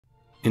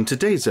In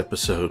today's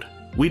episode,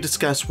 we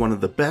discuss one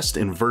of the best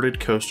inverted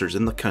coasters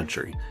in the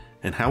country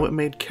and how it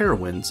made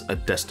Carowinds a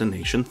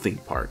destination theme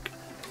park.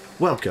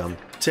 Welcome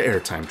to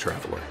Airtime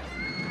Traveler.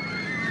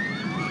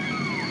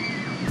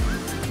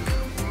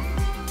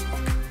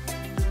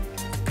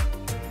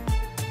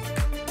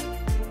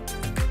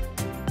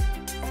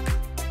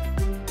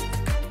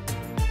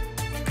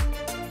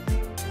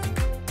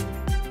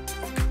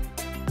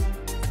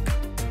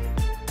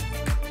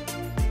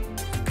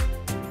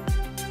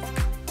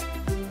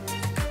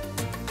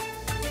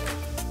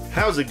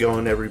 How's it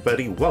going,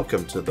 everybody?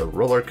 Welcome to the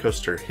Roller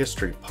Coaster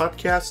History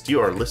Podcast.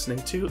 You are listening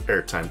to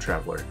Airtime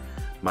Traveler.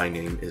 My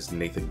name is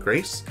Nathan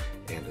Grace,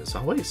 and as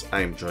always,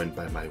 I am joined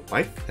by my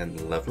wife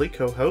and lovely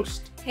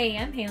co-host. Hey,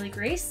 I'm Haley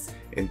Grace.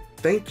 And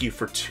thank you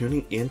for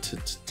tuning into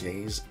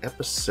today's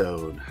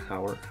episode.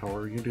 How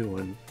are you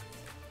doing?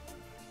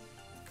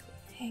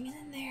 Hanging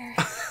in there.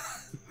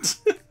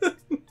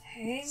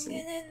 Hanging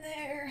in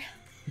there.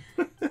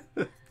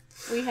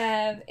 We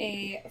have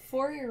a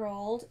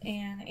 4-year-old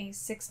and a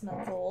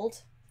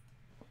 6-month-old,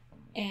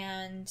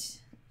 and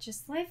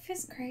just life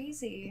is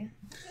crazy.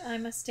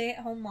 I'm a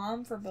stay-at-home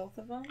mom for both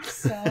of them,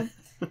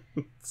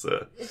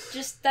 so it's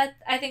just that.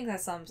 I think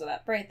that sums it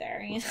up right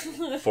there.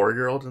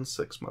 4-year-old and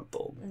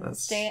 6-month-old.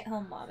 That's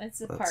stay-at-home mom.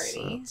 It's a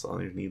party. That's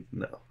all you need to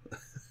know.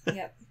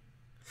 Yep.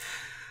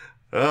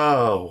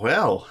 Oh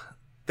well,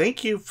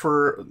 thank you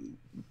for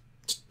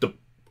the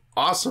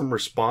awesome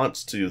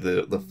response to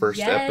the first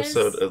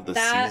episode of the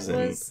season.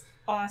 That was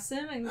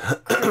awesome and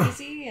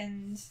crazy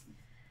and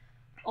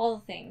all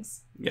the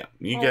things. Yeah,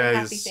 you all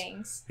guys. The happy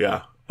things.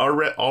 Yeah,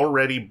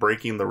 already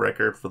breaking the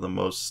record for the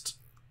most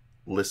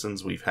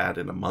listens we've had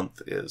in a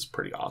month is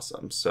pretty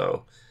awesome.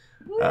 So,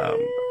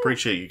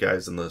 appreciate you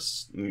guys in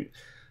this.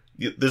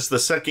 This is the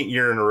second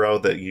year in a row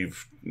that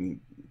you've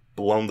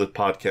blown the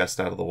podcast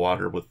out of the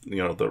water with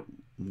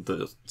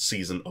the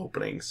season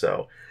opening.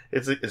 So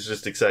it's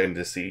just exciting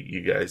to see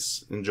you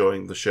guys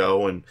enjoying the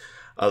show and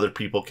other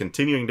people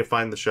continuing to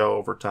find the show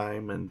over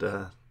time. And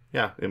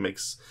it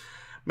makes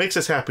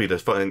us happy to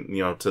find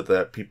to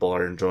that people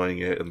are enjoying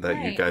it and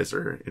that you guys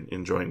are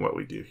enjoying what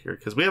we do here,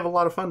 because we have a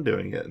lot of fun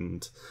doing it.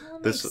 And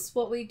this is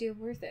what we do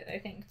worth it, I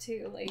think,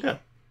 too.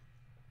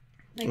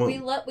 We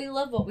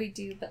love what we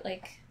do, but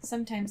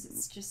sometimes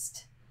it's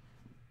just,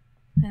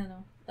 I don't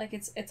know.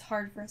 It's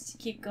hard for us to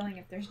keep going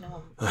if there's no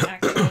one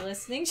actually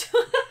listening to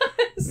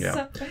us. Yeah.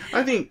 So.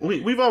 I think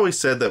we've always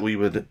said that we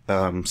would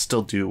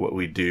still do what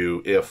we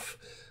do if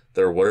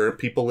there were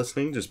people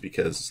listening, just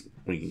because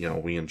we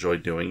enjoy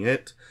doing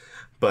it.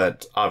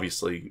 But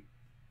obviously,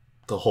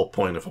 the whole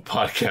point of a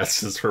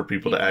podcast is for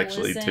people to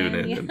actually tune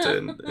in and to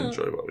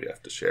enjoy what we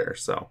have to share.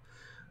 So,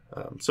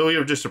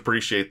 we just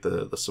appreciate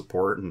the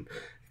support and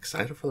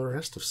excited for the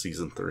rest of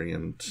season 3,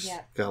 and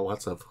got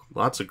lots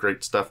of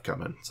great stuff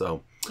coming.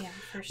 So. Yeah,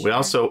 for sure. We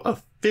also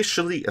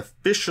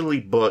officially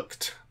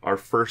booked our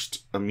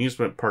first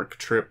amusement park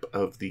trip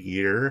of the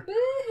year.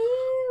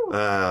 Woo-hoo!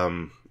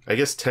 I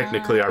guess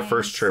technically our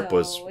first trip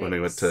was when we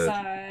went to.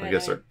 I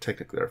guess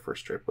technically our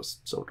first trip was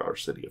Silver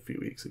City a few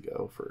weeks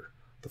ago for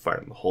the Fire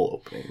in the Hole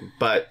opening.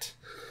 But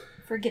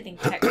for getting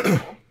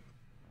technical,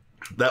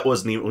 that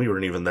wasn't even. We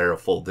weren't even there a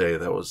full day.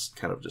 That was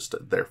kind of just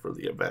there for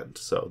the event.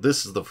 So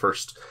this is the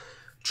first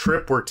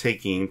trip we're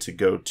taking to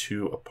go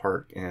to a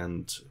park,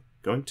 and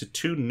going to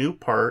 2 new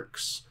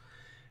parks.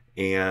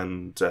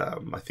 And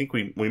I think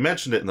we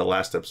mentioned it in the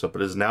last episode,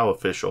 but it is now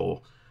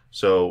official.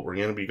 So we're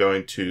going to be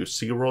going to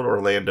SeaWorld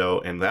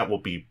Orlando, and that will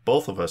be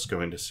both of us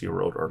going to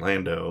SeaWorld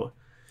Orlando.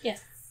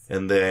 Yes.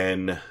 And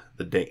then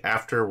the day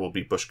after will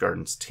be Busch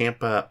Gardens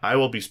Tampa. I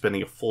will be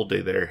spending a full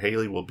day there.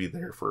 Haley will be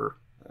there for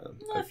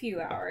a few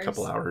hours. A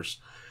couple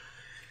hours.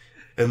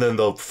 And then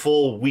the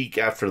full week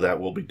after that,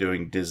 we'll be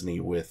doing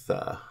Disney with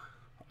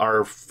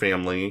our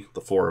family,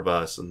 the 4 of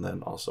us, and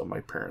then also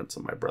my parents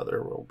and my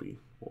brother will be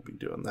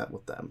doing that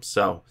with them.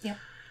 So,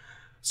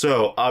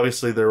 So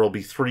obviously there will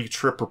be 3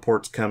 trip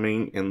reports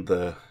coming in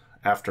the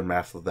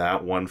aftermath of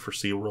that. 1 for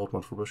SeaWorld,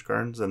 1 for Busch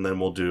Gardens, and then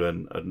we'll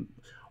do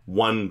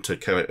one to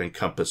kind of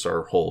encompass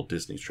our whole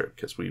Disney trip,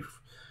 because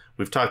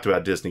we've talked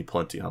about Disney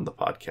plenty on the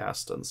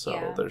podcast, and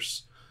so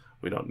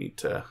we don't need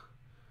to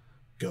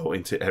go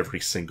into every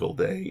single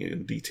day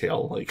in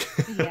detail. We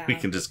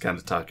can just kind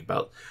of talk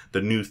about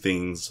the new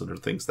things or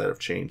things that have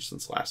changed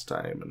since last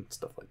time and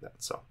stuff like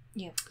that. So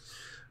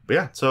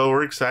so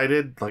we're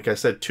excited. Like I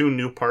said, 2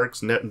 new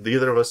parks.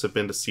 Neither of us have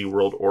been to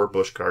SeaWorld or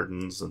Busch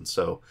Gardens, and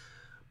so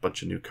a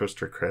bunch of new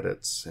coaster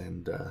credits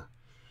and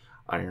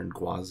Iron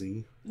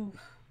Gwazi.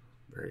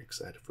 Very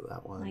excited for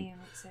that one. I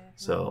am excited.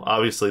 So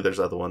obviously there's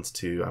other ones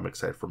too. I'm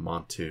excited for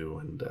Montu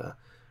and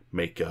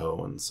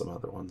Mako and some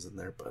other ones in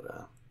there, but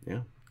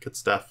good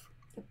stuff.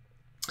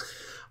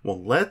 Well,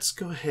 let's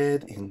go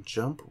ahead and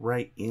jump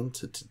right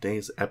into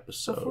today's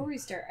episode. Before we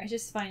start, I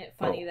just find it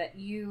funny that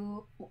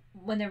you,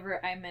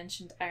 whenever I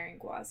mentioned Iron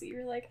Gwazi,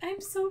 you're like,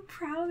 I'm so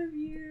proud of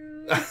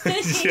you.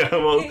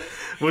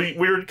 we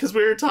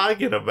were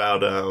talking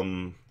about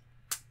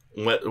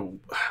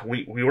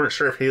we weren't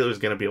sure if Haley was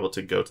going to be able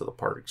to go to the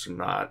parks or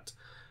not,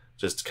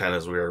 just kind of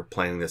as we were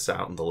planning this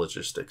out and the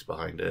logistics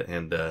behind it.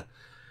 And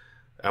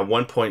at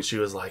one point she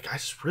was like, I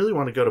just really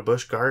want to go to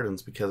Busch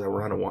Gardens because I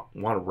want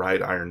to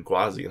ride Iron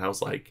Gwazi. And I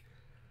was like,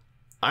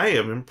 I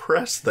am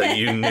impressed that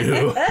you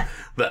knew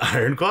that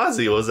Iron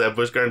Gwazi was at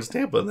Busch Gardens,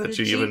 Tampa, and that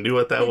you even knew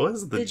what that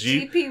was. The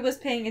GP was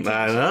paying attention.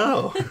 I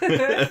know.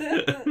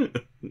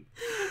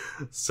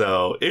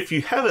 So, if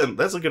you haven't,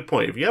 that's a good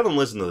point. If you haven't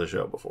listened to the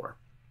show before.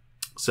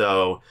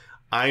 So,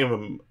 I am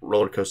a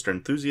roller coaster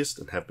enthusiast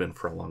and have been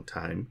for a long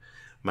time.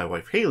 My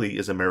wife Haley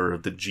is a member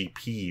of the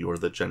GP, or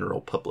the general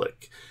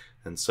public.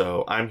 And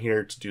so, I'm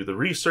here to do the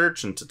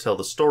research and to tell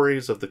the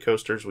stories of the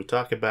coasters we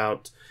talk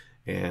about.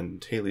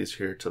 And Haley is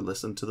here to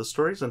listen to the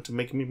stories and to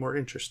make me more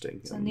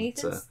interesting. So and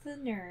Nathan's the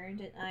nerd,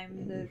 and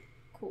I'm the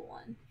cool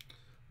one.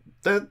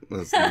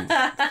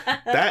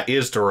 That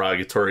is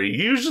derogatory.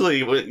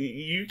 Usually,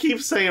 you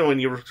keep saying when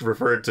you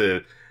refer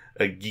to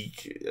a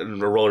geek, a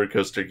roller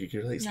coaster geek,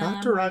 you're like, it's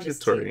not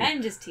derogatory.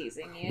 I'm just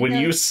teasing you. When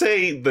you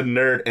say the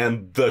nerd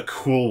and the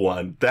cool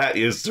one, that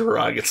is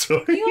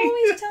derogatory. You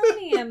always tell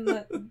me I'm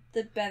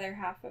the better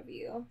half of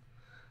you.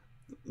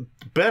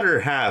 Better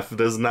half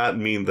does not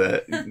mean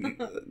that.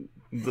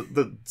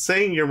 The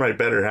saying you're my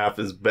better half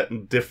is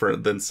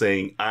different than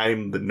saying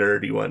I'm the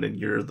nerdy one and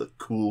you're the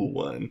cool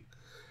one.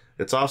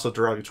 It's also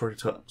derogatory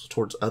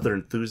towards other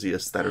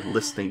enthusiasts that are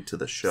listening to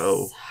the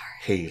show.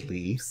 Sorry.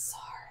 Haley.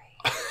 Sorry.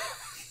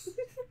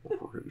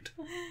 Rude.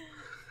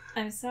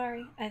 I'm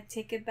sorry. I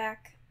take it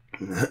back.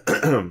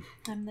 I'm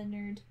the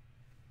nerd.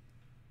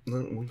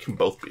 We can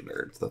both be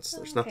nerds.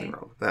 There's nothing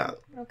wrong with that.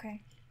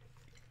 Okay.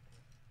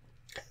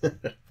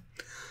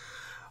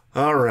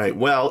 All right.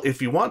 Well,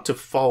 if you want to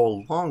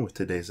follow along with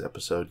today's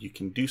episode, you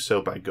can do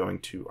so by going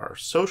to our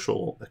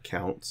social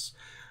accounts.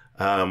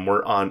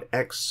 We're on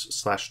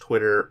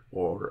X/Twitter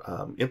or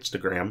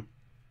Instagram.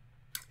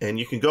 And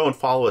you can go and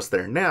follow us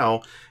there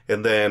now.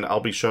 And then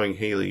I'll be showing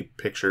Haley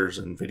pictures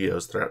and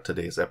videos throughout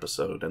today's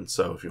episode. And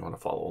so if you want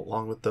to follow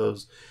along with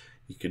those,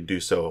 you can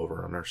do so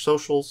over on our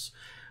socials.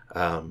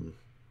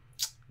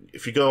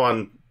 If you go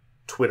on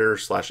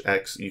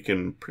Twitter/X, you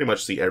can pretty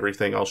much see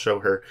everything I'll show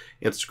her.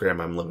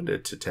 Instagram, I'm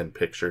limited to 10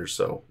 pictures,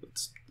 so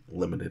it's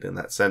limited in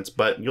that sense,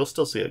 but you'll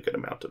still see a good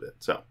amount of it.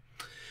 So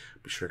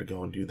be sure to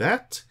go and do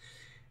that.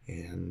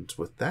 And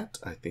with that,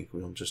 I think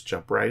we'll just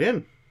jump right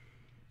in.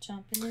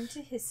 Jumping into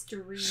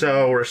history.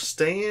 So we're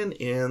staying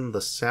in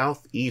the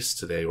southeast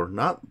today. We're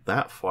not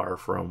that far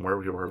from where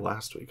we were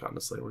last week,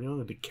 honestly. We're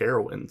going to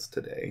Carowinds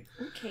today.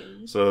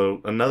 Okay.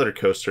 So another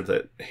coaster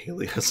that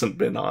Haley hasn't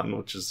been on,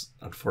 which is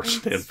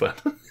unfortunate, but...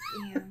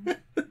 Yeah.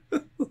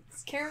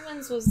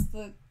 Carowinds was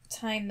the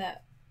time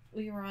that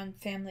we were on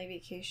family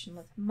vacation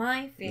with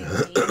my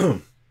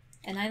family.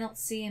 And I don't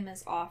see him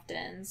as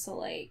often, so,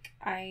 like,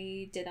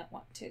 I didn't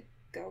want to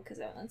go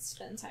because I wanted to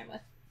spend time with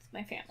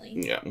my family.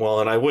 Yeah,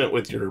 well, and I went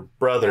with your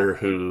brother,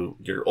 who,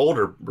 your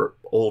older,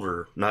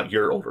 not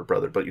your older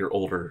brother, but your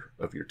older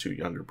of your two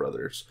younger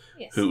brothers,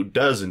 yes, who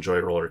does enjoy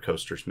roller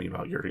coasters.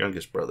 Meanwhile, your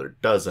youngest brother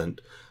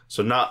doesn't.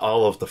 So not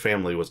all of the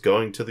family was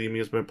going to the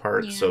amusement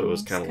park, yeah, so it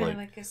was kind of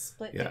like a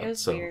split. Yeah, it was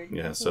so, weird.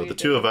 Yeah, was so weird the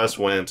two of us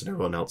went and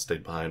everyone else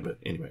stayed behind, but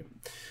anyway.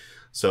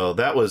 So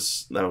that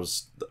was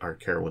our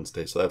Carowinds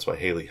day, so that's why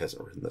Haley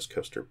hasn't ridden this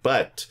coaster.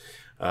 But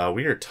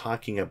we are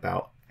talking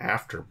about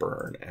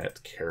Afterburn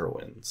at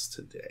Carowinds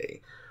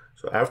today.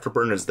 So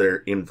Afterburn is their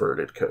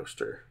inverted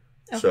coaster.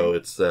 Okay. So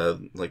it's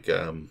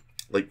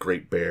like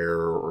Great Bear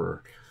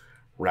or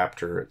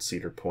Raptor at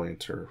Cedar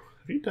Point. Or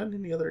have you done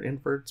any other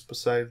inverts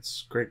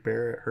besides Great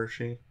Bear at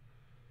Hershey?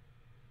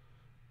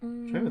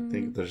 I'm trying to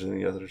think if there's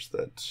any others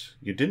that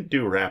you didn't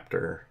do.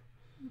 Raptor.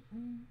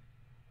 Mm-mm.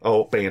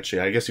 Oh, Banshee.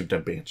 I guess you've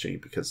done Banshee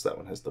because that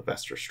one has the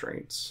vest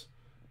restraints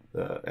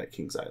at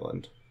Kings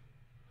Island.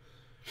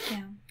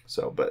 Yeah.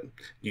 So, but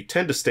you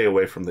tend to stay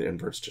away from the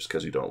inverts just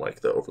because you don't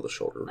like the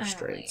over-the-shoulder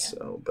restraints.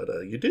 So, but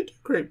you did do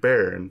Great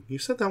Bear, and you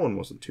said that one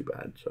wasn't too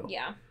bad. So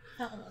yeah,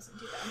 that one wasn't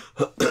too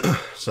bad.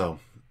 So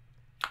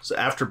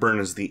Afterburn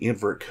is the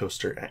invert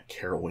coaster at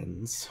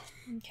Carowinds.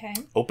 Okay.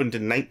 Opened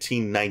in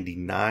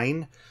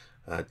 1999,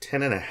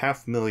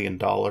 $10.5 million,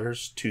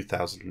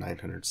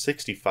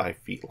 2,965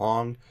 feet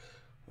long,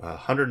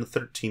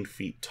 113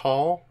 feet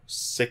tall,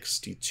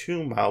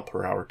 62 mile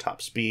per hour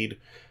top speed,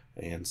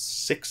 and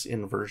 6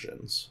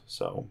 inversions.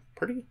 So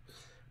pretty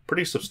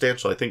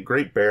substantial. I think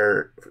Great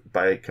Bear,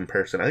 by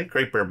comparison, I think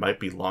Great Bear might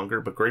be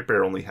longer, but Great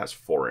Bear only has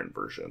 4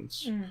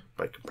 inversions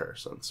by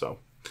comparison. So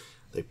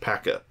they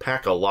pack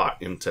a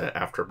lot into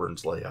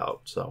Afterburn's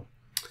layout. So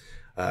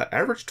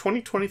average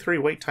 2023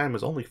 wait time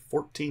is only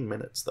 14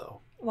 minutes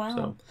though. Wow,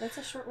 so, that's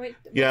a short wait.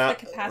 Yeah.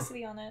 What's the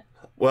capacity on it?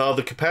 Well,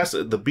 the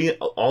capacity,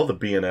 all the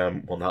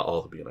B&M, well, not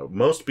all the B&M,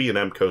 most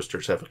B&M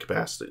coasters have a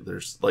capacity.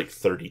 There's like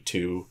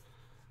 32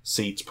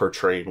 seats per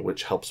train,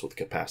 which helps with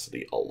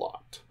capacity a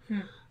lot.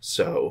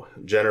 So,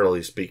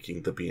 generally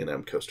speaking, the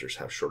B&M coasters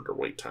have shorter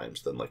wait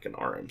times than like an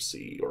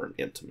RMC or an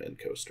Intamin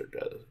coaster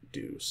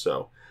do.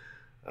 So,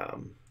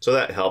 so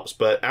that helps.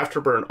 But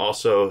Afterburn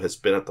also has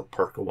been at the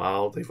park a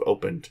while. They've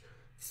opened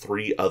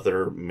 3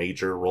 other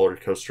major roller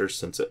coasters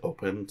since it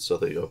opened. So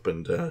they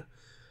opened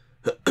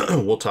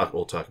we'll talk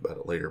about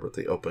it later, but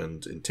they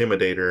opened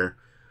Intimidator,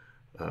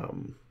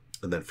 and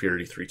then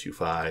Fury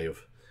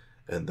 325,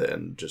 and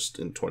then just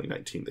in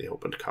 2019 they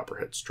opened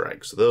Copperhead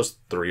Strike. So those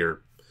three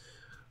are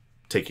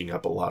taking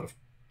up a lot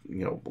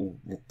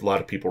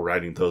of people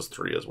riding those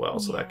three as well.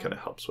 So that kind of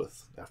helps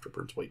with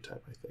Afterburn's wait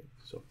time, I think.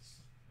 So.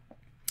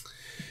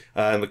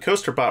 In the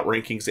CoasterBot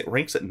rankings, it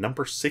ranks at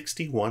number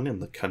 61 in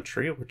the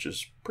country, which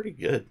is pretty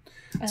good.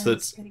 So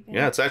it's pretty good.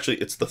 Yeah,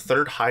 it's the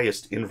third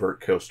highest invert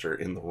coaster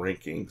in the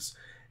rankings.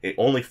 It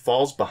only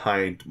falls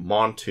behind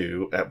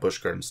Montu at Busch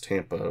Gardens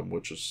Tampa,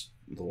 which is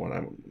the one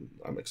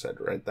I'm excited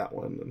to ride that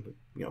one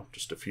in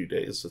just a few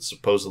days. It's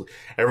supposedly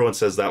everyone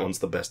says that one's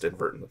the best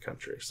invert in the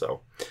country.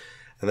 So,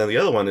 and then the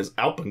other one is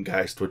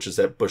Alpengeist, which is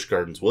at Busch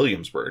Gardens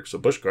Williamsburg. So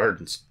Busch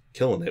Gardens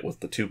killing it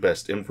with the two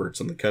best inverts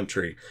in the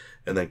country,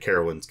 and then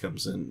Carowinds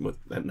comes in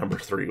at number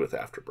 3 with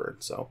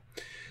Afterburn. So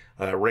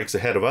ranks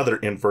ahead of other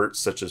inverts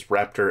such as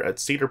Raptor at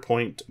Cedar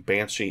Point,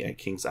 Banshee at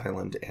Kings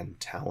Island, and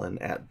Talon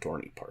at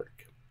Dorney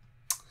Park.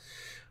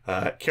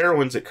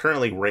 Carowinds, it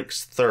currently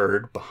ranks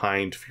 3rd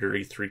behind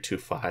Fury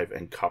 325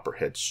 and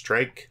Copperhead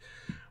Strike,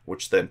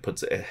 which then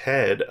puts it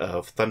ahead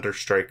of Thunder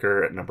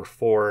Striker at number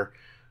 4,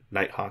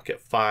 Nighthawk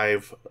at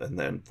 5, and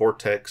then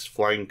Vortex,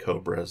 Flying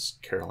Cobras,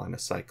 Carolina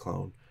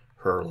Cyclone,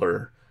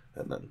 Hurler,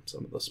 and then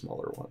some of the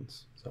smaller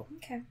ones. So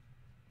okay.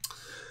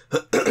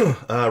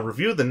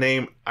 Review the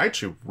name. I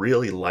actually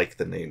really like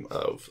the name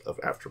of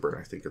Afterburn.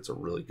 I think it's a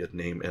really good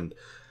name, and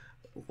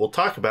we'll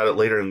talk about it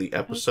later in the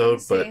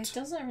episode. But it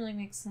doesn't really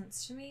make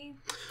sense to me.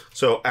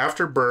 So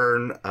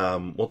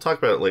Afterburn, we'll talk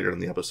about it later in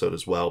the episode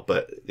as well.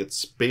 But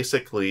it's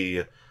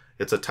basically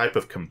a type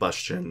of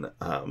combustion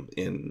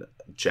in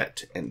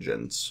jet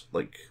engines,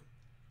 like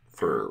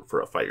for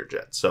a fighter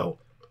jet. So.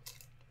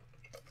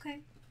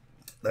 Okay.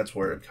 That's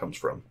where it comes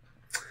from.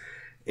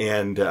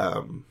 And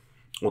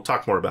we'll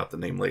talk more about the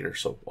name later,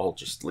 so I'll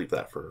just leave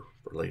that for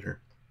later.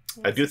 It's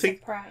I do think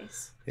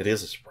surprise. It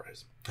is a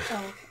surprise.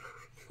 Oh.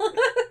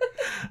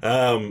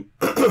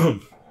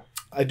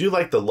 I do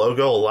like the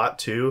logo a lot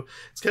too.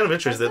 It's kind of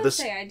interesting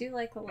that I do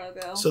like the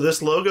logo. So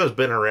this logo has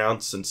been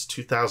around since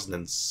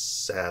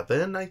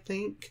 2007, I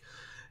think,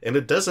 and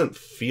it doesn't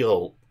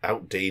feel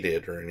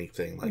outdated or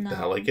anything like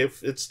that. Like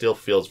it still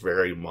feels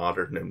very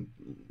modern, and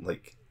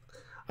like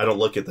I don't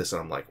look at this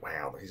and I'm like,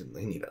 wow,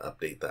 they need to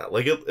update that.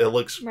 Like it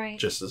looks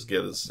just as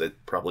good as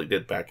it probably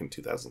did back in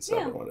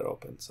 2007 when it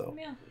opened. So,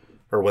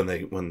 or when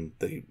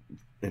they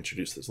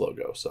introduced this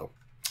logo. So,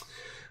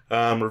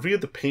 review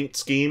the paint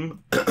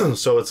scheme.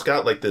 So it's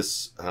got like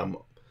this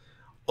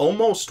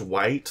almost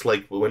white.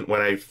 Like when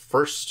I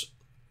first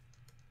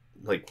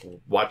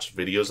watched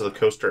videos of the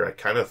coaster, I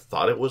kind of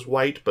thought it was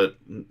white, but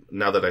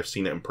now that I've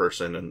seen it in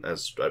person and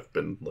as I've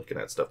been looking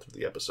at stuff through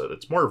the episode,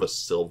 it's more of a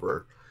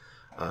silver.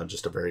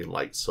 Just a very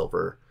light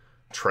silver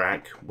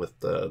track with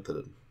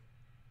the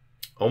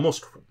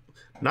almost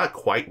not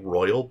quite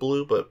royal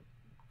blue, but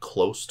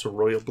close to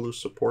royal blue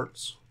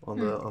supports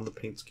on the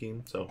paint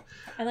scheme. So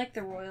I like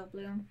the royal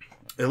blue.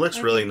 It looks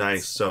really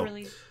nice. So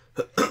really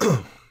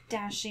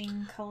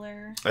dashing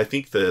color. I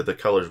think the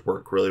colors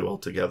work really well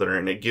together,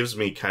 and it gives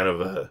me kind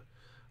of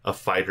a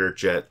fighter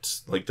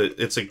jet. Like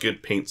it's a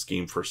good paint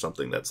scheme for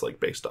something that's like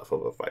based off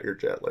of a fighter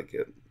jet. Like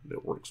it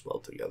works well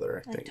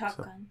together. I think Top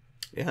Gun.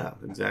 Yeah,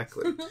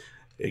 exactly.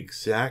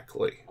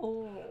 Exactly.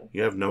 Oh.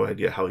 You have no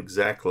idea how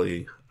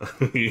exactly.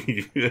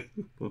 Hint.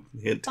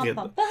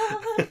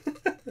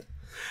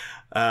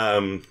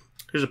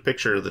 Here's a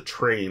picture of the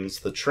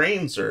trains. The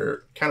trains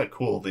are kind of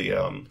cool.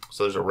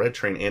 So there's a red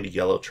train and a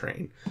yellow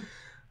train.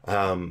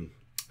 And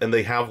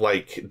they have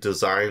like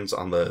designs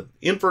on the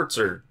inverts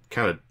are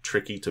kind of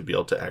tricky to be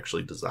able to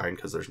actually design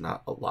because there's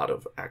not a lot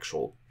of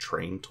actual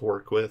train to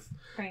work with.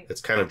 Right.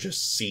 It's kind of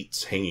just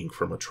seats hanging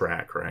from a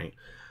track, right?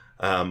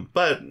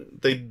 But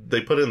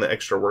they put in the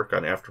extra work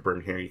on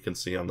Afterburn here. You can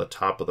see on the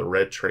top of the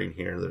red train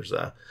here, there's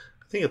I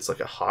think it's like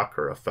a hawk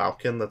or a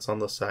falcon that's on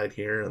the side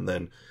here. And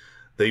then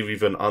they've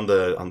even on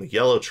the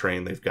yellow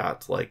train, they've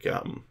got like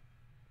a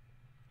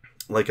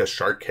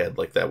shark head,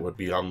 like that would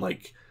be on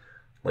like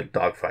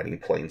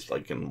dogfighting planes,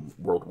 like in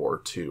World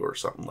War II or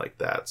something like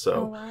that.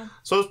 So,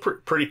 so it's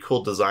pretty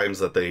cool designs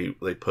that they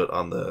put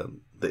on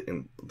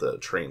the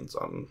trains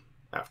on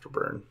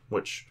Afterburn,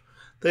 which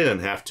they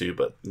didn't have to,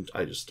 but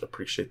I just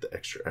appreciate the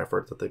extra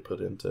effort that they put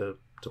in to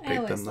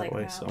paint them that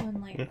way. So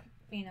when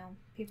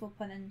people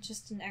put in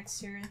just an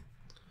extra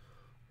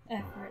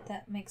effort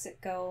that makes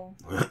it go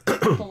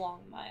the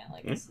long mile.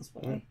 I guess is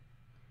what I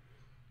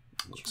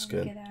looks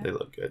good. They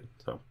look good.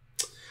 So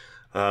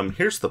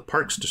here's the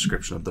park's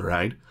description of the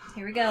ride.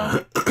 Here we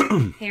go.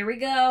 Here we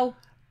go.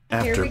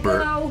 Here we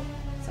go.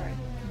 Sorry.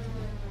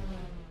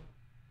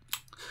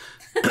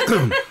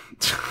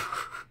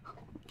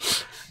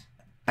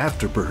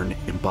 Afterburn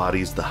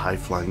embodies the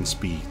high-flying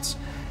speeds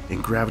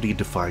and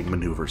gravity-defying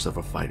maneuvers of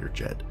a fighter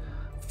jet.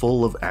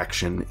 Full of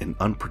action and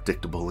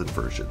unpredictable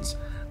inversions,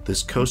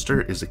 this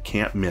coaster is a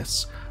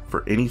can't-miss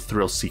for any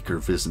thrill-seeker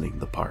visiting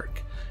the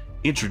park.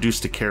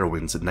 Introduced to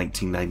Carowinds in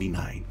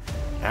 1999,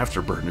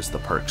 Afterburn is the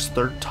park's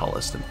third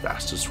tallest and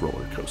fastest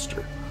roller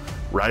coaster.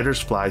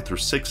 Riders fly through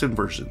 6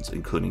 inversions,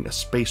 including a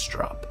space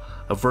drop,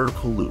 a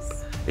vertical loop,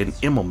 an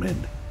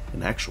Immelman,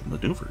 an actual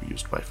maneuver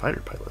used by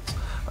fighter pilots,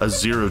 a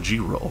zero-G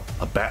roll,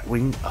 a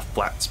batwing, a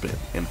flat spin,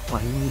 and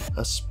finally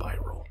a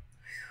spiral.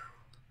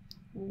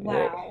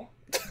 Wow.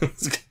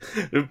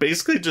 It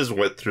basically just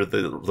went through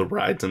the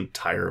ride's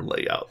entire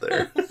layout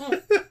there.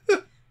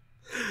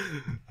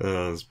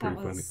 It's pretty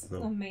funny.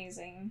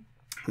 Amazing.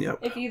 Yep.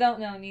 If you don't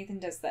know, Nathan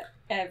does that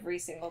every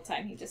single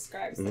time he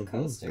describes the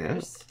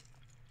coasters.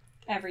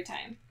 Yeah. Every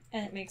time.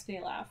 And it makes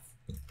me laugh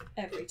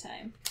every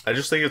time. I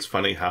just think it's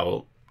funny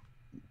how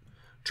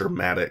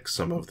dramatic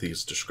some of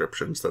these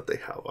descriptions that they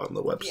have on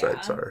the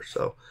websites are.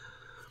 So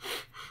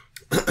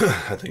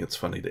I think it's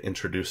funny to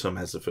introduce them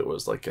as if it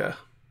was like a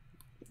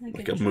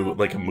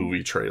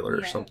movie trailer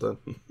or something.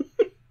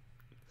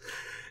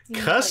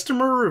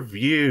 Customer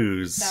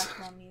reviews.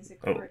 Background music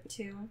for it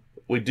too.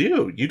 We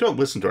do. You don't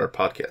listen to our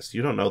podcast.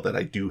 You don't know that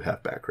I do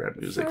have background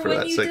music for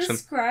that section.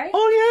 Describe?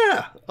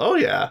 Oh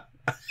yeah.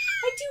 I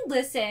do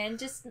listen.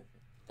 Just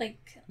like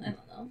I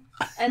don't know.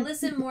 I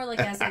listen more like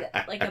as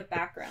a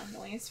background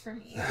noise for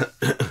me.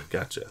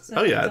 Gotcha.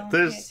 So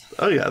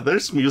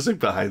there's music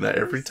behind that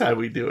every time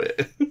we do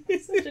it. You're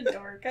such a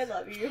dork. I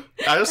love you.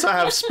 I also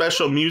have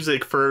special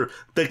music for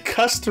the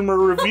customer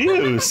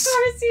reviews. Of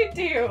course you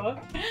do.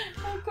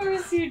 Of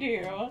course you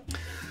do.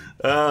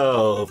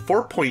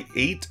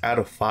 4.8 out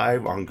of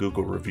 5 on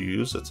Google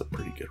reviews. That's a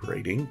pretty good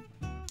rating.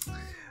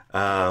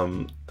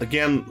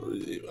 Again,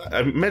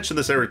 I mention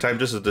this every time,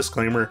 just a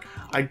disclaimer.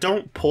 I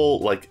don't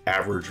pull like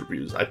average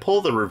reviews. I pull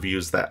the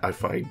reviews that I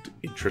find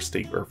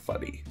interesting or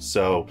funny.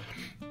 So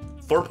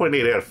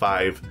 4.8 out of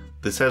 5.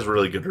 This has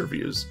really good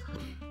reviews.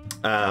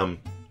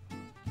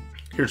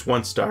 Here's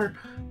 1 star.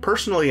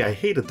 Personally, I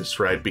hated this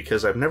ride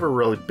because I've never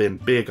really been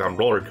big on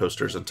roller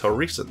coasters until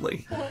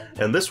recently.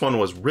 And this one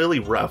was really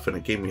rough and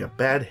it gave me a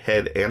bad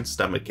head and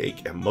stomach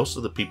ache, and most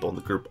of the people in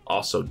the group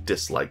also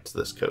disliked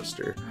this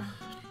coaster.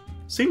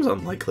 Seems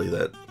unlikely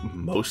that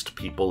most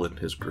people in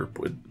his group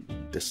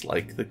would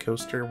dislike the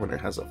coaster when it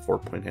has a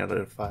 4.8 out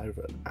of 5.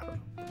 But I don't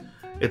know.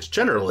 It's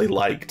generally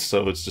liked,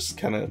 so it's just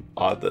kind of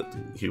odd that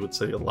he would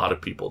say a lot of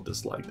people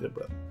disliked it.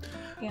 But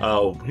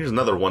here's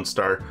another 1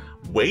 star.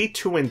 Way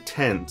too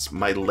intense.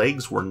 My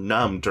legs were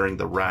numb during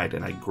the ride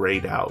and I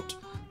grayed out.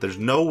 There's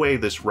no way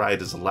this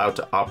ride is allowed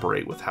to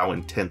operate with how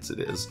intense it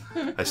is.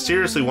 I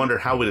seriously wonder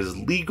how it is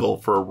legal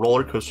for a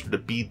roller coaster to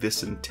be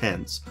this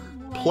intense.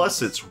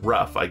 Plus, it's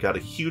rough. I got a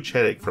huge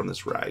headache from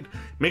this ride.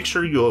 Make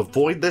sure you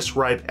avoid this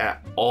ride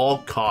at all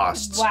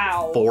costs.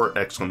 Wow. 4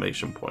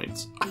 exclamation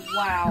points.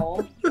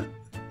 Wow.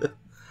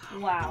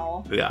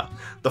 Wow. Yeah.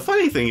 The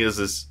funny thing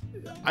is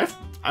I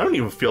don't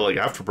even feel like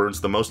Afterburn's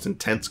the most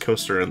intense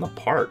coaster in the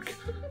park.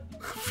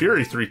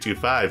 Fury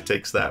 325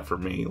 takes that for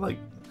me. Like,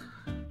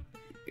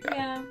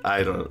 yeah.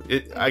 I don't.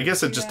 I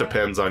guess it just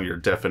depends on your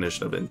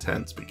definition of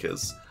intense,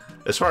 because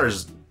as far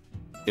as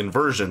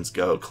inversions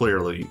go,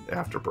 clearly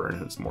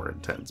Afterburn is more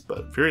intense,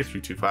 but Fury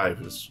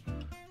 325 is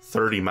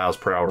 30 miles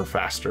per hour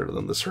faster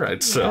than this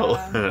ride. So,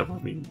 I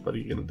mean, what are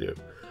you gonna do?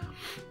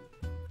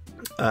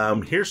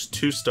 Here's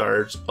 2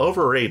 stars.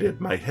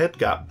 Overrated. My head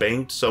got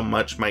banged so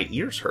much my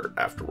ears hurt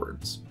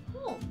afterwards.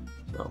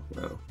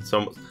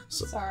 So,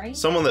 sorry.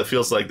 Someone that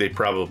feels like they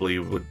probably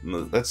would.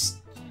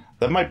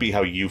 That might be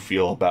how you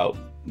feel about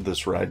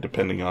this ride,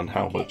 depending on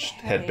how much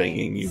head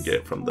banging you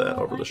get from the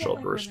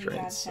over-the-shoulder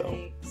restraints. So.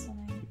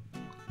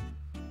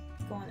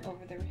 Going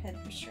over the head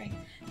restraint,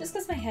 just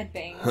because my head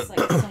bangs like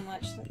so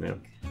much. That, like,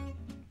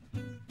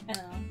 I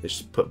don't know. They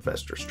should put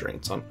vest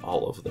restraints on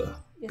all of the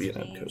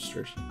B&M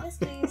coasters. Yes,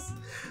 please.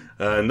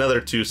 Another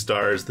 2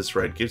 stars. This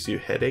ride gives you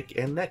headache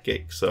and neck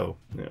ache. So,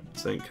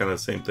 same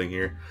thing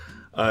here.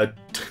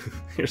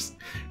 Here's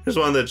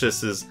one that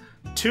just is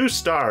 2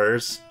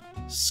 stars.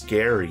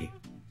 Scary.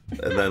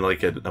 And then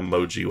like an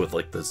emoji with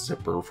like the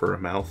zipper for a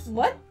mouth.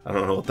 What? I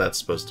don't know what that's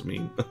supposed to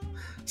mean.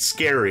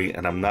 Scary,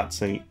 and I'm not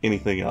saying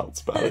anything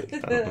else about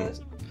it.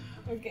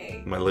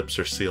 Okay. My lips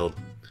are sealed.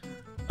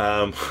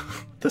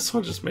 This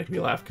one just made me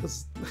laugh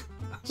because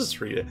I'll just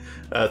read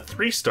it.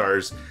 3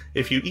 stars.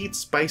 If you eat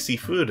spicy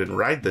food and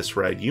ride this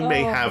ride, you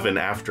may have an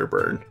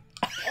afterburn.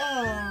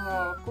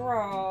 Oh,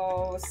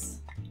 gross.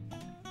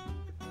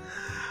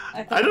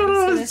 I don't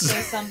know. I was going to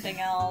say something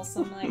else.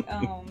 I'm like,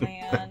 oh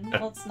man,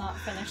 let's not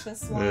finish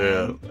this one.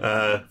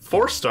 Yeah.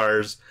 4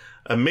 stars.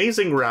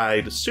 Amazing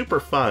ride, super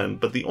fun,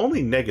 but the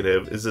only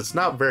negative is it's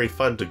not very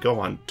fun to go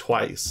on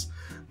twice.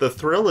 The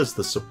thrill is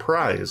the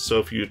surprise, so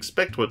if you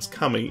expect what's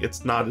coming,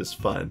 it's not as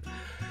fun.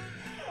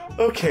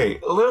 Okay,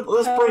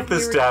 let's break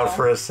this down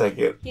for a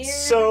second.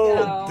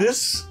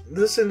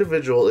 This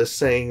individual is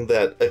saying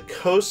that a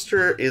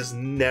coaster is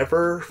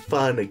never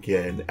fun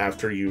again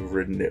after you've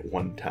ridden it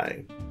one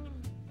time.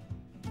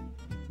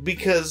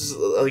 Because,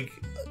 like,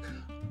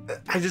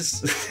 I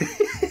just...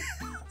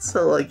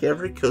 So, like,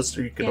 every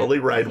coaster you can only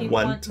ride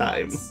one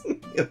time.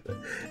 And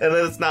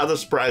then it's not a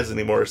surprise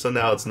anymore, so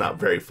now it's not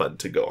very fun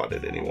to go on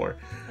it anymore.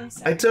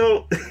 I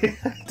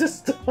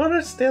just don't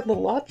understand the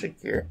logic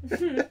here.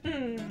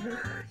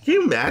 Can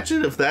you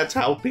imagine if that's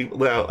how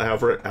people,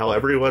 how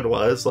everyone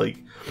was? Like,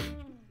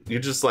 You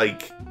just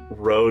like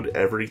rode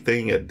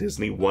everything at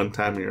Disney one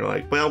time and you're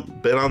like, well,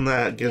 been on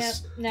that,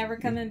 guess never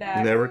coming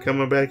back. Never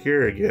coming back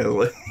here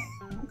again.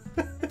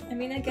 I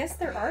mean, I guess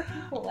there are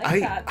people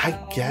like that, though. I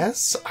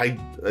guess.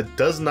 It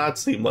does not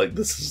seem like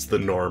this is the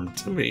norm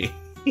to me.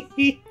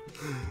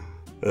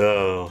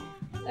 Oh.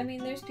 I mean,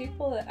 there's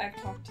people that I've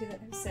talked to that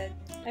have said,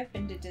 I've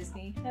been to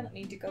Disney. I don't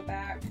need to go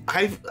back.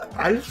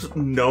 I've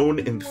known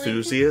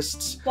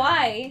enthusiasts.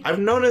 Why? I've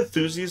known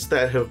enthusiasts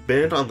that have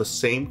been on the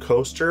same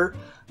coaster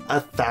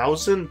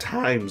 1,000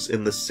 times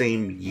in the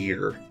same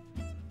year.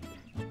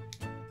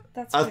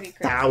 That's pretty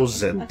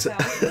crazy. 1,000.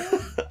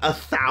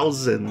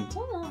 1,000. I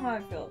don't know how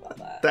I feel about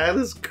that. That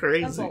is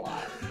crazy. That's a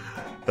lot.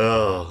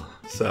 Oh,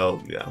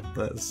 so yeah,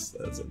 that's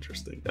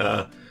interesting.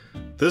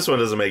 This one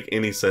doesn't make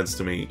any sense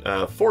to me.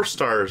 4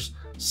 stars,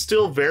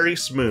 still very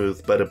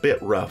smooth, but a bit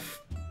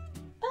rough.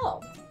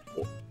 Oh.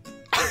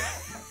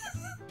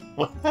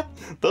 What?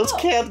 Those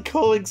can't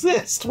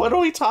coexist. What are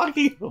we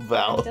talking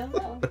about? I don't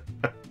know.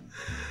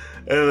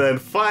 And then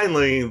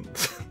finally,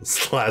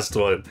 this last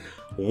one.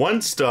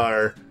 1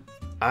 star,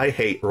 I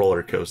hate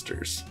roller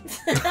coasters.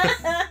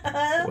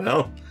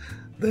 Well,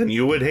 then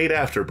you would hate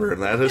Afterburn.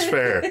 That is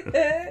fair.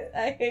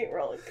 I hate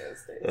roller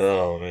coasters.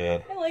 Oh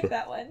man, I like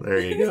that one. There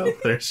you go.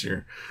 There's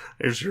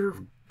your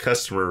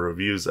customer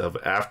reviews of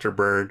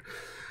Afterburn.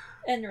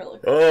 And roller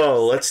coasters.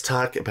 Oh, let's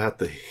talk about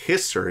the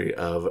history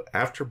of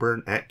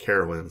Afterburn at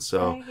Carowinds.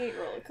 So I hate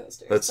roller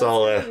coasters. let's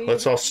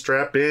all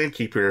strap in,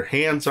 keep your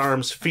hands,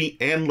 arms, feet,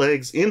 and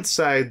legs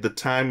inside the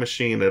time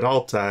machine at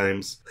all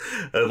times,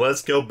 and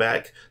let's go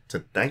back to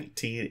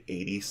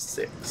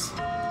 1986.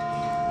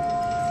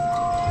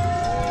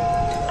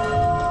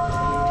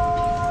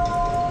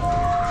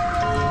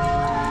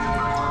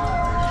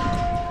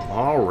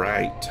 All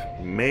right,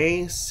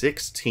 May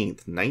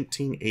 16th,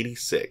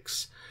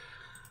 1986.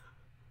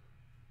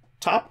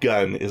 Top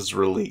Gun is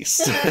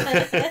released.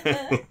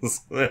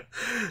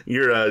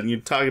 You're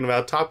talking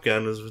about Top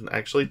Gun is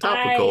actually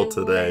topical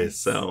today.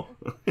 So,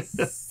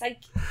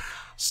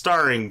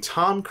 starring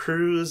Tom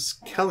Cruise,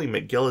 Kelly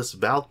McGillis,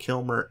 Val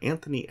Kilmer,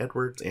 Anthony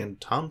Edwards, and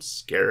Tom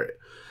Skerritt,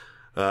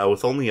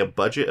 with only a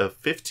budget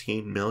of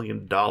 $15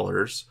 million.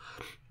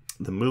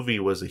 The movie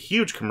was a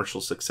huge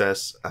commercial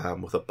success,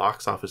 with a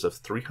box office of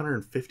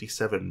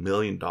 $357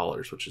 million,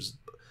 which is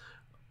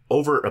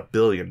over $1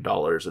 billion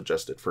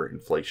adjusted for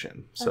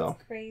inflation. So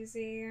that's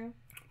crazy.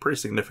 Pretty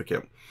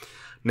significant.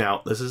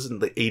 Now, this isn't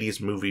the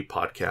 80s movie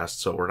podcast,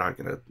 so we're not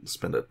going to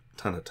spend a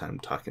ton of time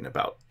talking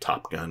about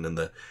Top Gun and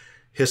the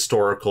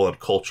historical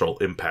and cultural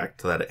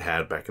impact that it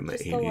had back in the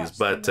 80s.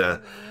 But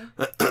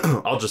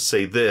I'll just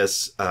say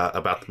this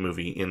about the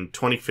movie. In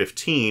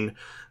 2015,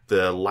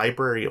 the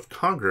Library of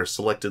Congress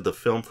selected the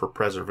film for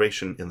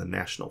preservation in the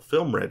National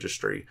Film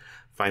Registry,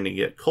 finding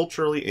it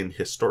culturally and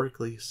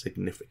historically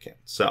significant.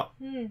 So,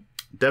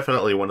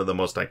 definitely one of the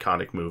most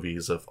iconic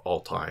movies of all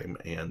time.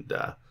 And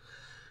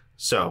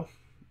so,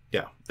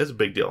 yeah, it's a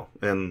big deal.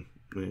 And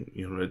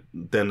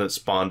then it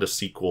spawned a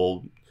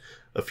sequel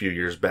a few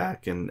years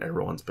back, and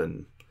everyone's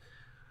been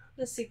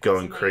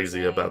going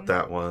crazy about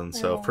that one.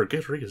 So, for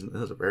good reason.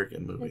 It is a very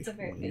good movie. It's a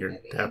very good Your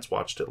movie. dad's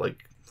watched it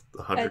like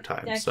 100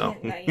 times. So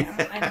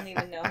I don't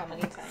even know how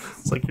many times.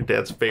 It's like your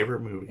dad's favorite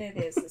movie. It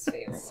is his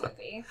favorite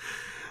movie.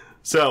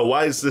 So,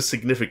 why is this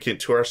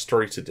significant to our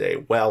story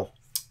today? Well,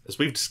 as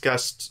we've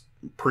discussed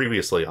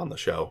previously on the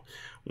show,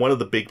 one of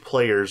the big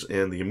players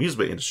in the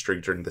amusement industry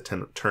during the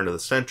turn of the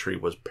century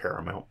was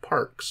Paramount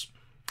Parks.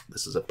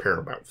 This is a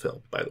Paramount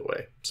film, by the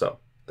way. So,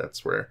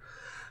 that's where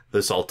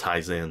this all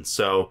ties in.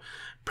 So,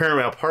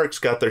 Paramount Parks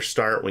got their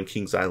start when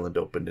Kings Island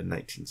opened in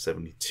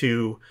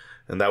 1972,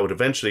 and that would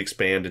eventually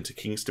expand into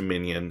Kings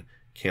Dominion,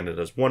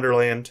 Canada's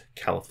Wonderland,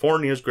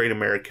 California's Great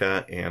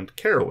America, and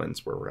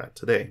Carowinds, where we're at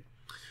today.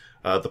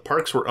 The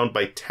parks were owned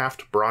by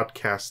Taft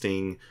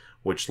Broadcasting,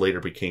 which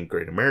later became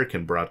Great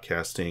American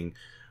Broadcasting,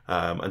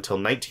 until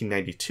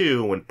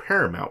 1992 when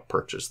Paramount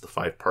purchased the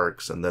 5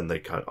 parks, and then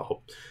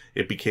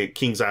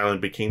Kings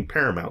Island became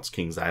Paramount's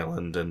Kings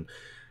Island, and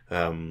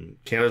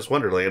Canada's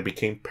Wonderland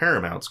became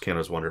Paramount's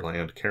Canada's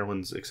Wonderland,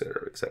 Carowinds,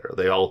 etc., etc.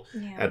 They all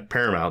had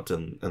Paramount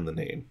in the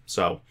name.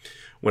 So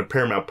when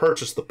Paramount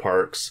purchased the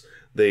parks,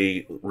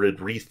 they would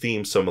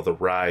retheme some of the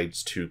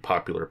rides to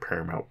popular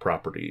Paramount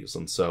properties,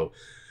 and so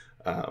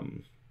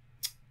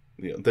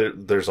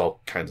there's all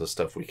kinds of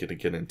stuff we could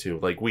get into.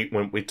 Like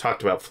when we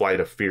talked about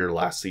Flight of Fear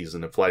last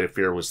season, and Flight of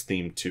Fear was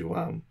themed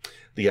to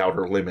The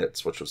Outer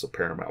Limits, which was a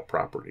Paramount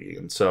property,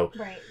 and so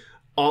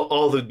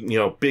all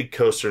the big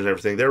coasters and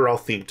everything, they were all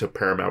themed to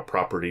Paramount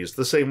properties,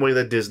 the same way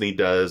that Disney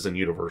does and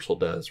Universal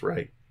does,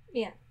 right?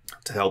 Yeah.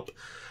 To help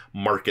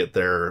market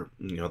their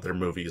their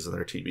movies and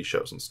their TV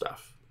shows and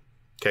stuff.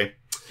 Okay.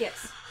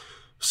 Yes.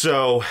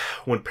 So,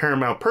 when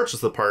Paramount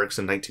purchased the parks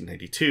in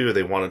 1992,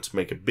 they wanted to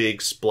make a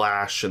big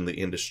splash in the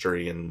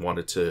industry and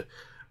wanted to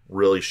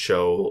really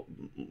show,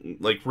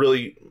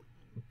 really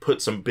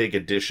put some big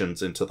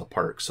additions into the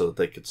parks so that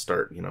they could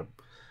start,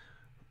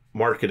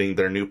 marketing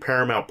their new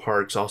Paramount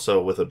parks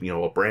also with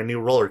a brand new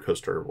roller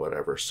coaster or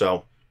whatever.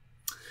 So,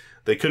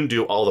 they couldn't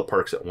do all the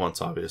parks at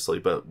once, obviously,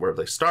 but where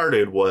they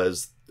started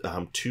was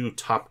two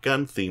Top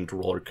Gun themed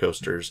roller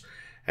coasters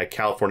at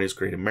California's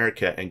Great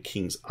America and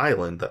Kings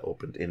Island that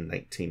opened in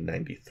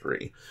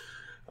 1993.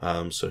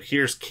 So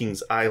here's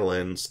Kings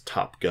Island's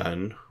Top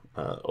Gun,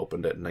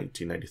 opened at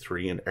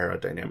 1993, an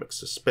aerodynamic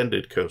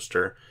suspended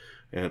coaster,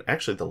 and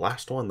actually the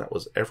last one that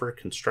was ever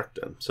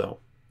constructed. So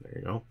there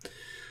you go.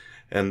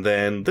 And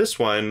then this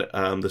one,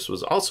 this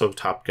was also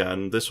Top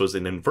Gun. This was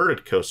an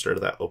inverted coaster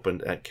that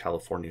opened at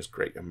California's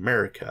Great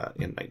America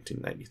in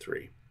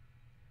 1993.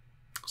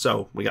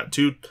 So we got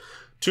two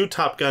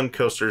Top Gun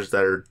coasters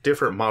that are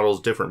different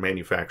models, different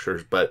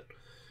manufacturers, but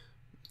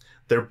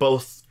they're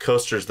both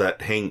coasters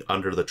that hang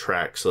under the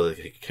track so that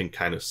they can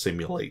kind of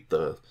simulate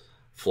the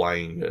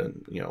flying,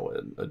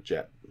 a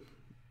jet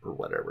or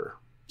whatever.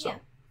 So, yeah.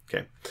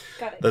 Okay.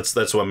 Got it.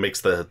 That's what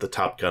makes the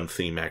Top Gun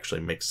theme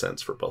actually make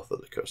sense for both of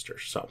the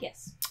coasters. So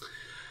yes.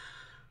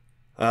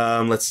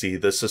 Let's see.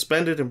 The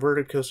suspended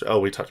inverted coaster. Oh,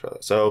 we talked about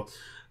that. So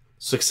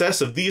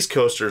success of these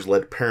coasters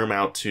led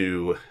Paramount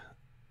to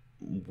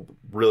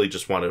really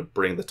just want to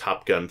bring the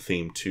Top Gun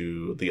theme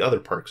to the other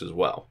parks as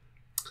well.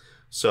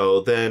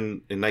 So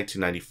then in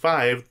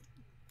 1995,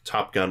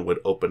 Top Gun would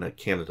open at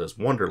Canada's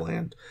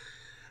Wonderland.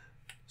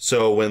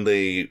 So when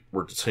they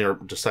were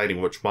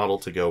deciding which model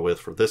to go with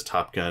for this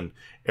Top Gun,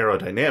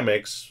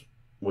 Aerodynamics,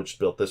 which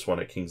built this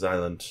one at Kings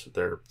Island,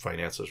 their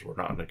finances were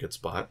not in a good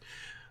spot.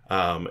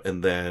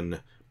 And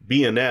then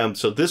B&M,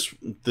 so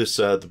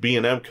the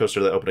B&M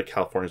coaster that opened at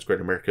California's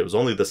Great America was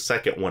only the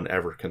second one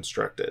ever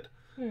constructed.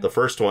 The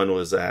first one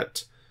was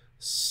at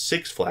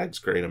Six Flags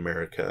Great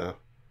America.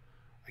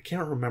 I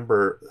can't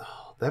remember.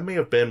 That may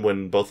have been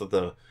when both of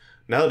the...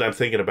 Now that I'm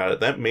thinking about it,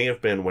 that may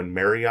have been when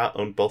Marriott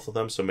owned both of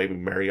them. So maybe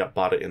Marriott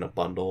bought it in a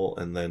bundle,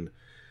 and then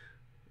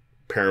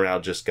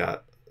Paramount just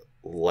got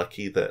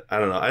lucky that... I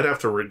don't know. I'd have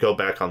to go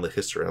back on the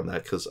history on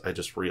that, because I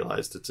just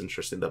realized it's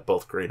interesting that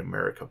both Great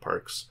America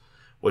parks,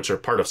 which are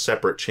part of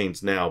separate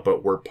chains now,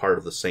 but were part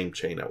of the same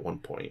chain at one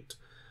point,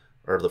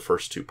 are the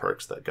first two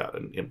parks that got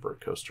an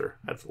invert coaster.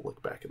 I have to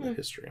look back in the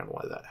history on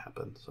why that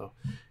happened. So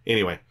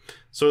anyway,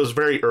 so it was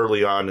very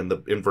early on, and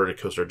the inverted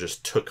coaster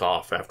just took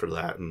off after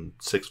that, and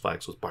Six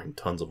Flags was buying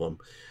tons of them.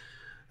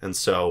 And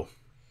so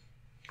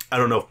I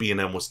don't know if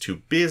B&M was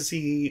too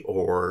busy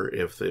or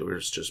if it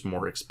was just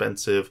more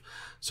expensive.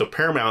 So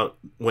Paramount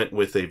went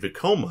with a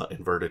Vekoma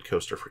inverted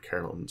coaster for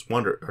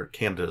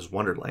Canada's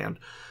Wonderland.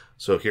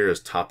 So here is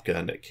Top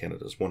Gun at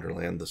Canada's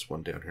Wonderland, this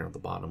one down here on the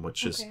bottom,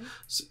 which is,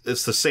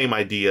 it's the same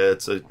idea.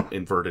 It's an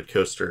inverted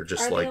coaster,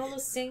 just like... Are they all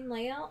the same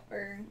layout,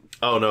 or...?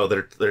 Oh, no,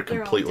 they're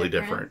completely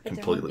different.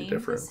 Completely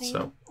different.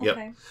 So, yep.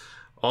 Okay.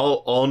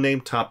 All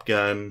named Top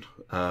Gun,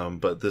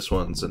 but this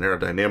one's an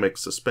aerodynamic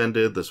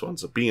suspended, this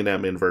one's a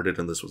B&M inverted,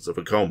 and this one's a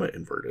Vekoma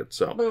inverted.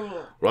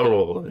 So,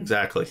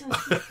 exactly.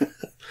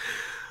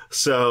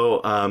 So,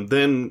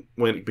 then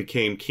when it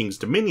became King's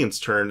Dominion's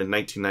turn in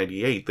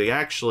 1998, they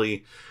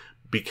actually...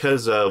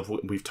 Because of,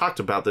 we've talked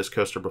about this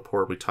coaster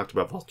before, we talked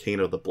about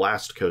Volcano, the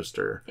Blast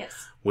coaster,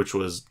 yes, which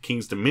was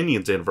King's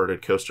Dominion's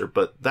inverted coaster.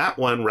 But that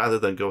one, rather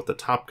than go with the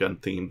Top Gun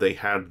theme, they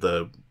had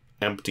the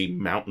empty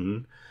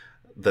mountain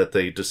that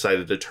they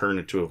decided to turn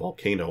into a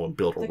volcano and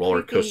build a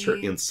roller coaster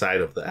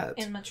inside of that.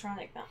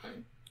 Animatronic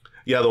mountain.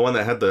 Yeah, the one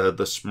that had the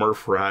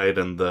Smurf ride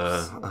and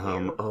the,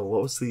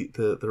 what was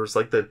there was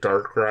like the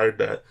dark ride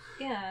that...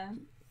 Yeah.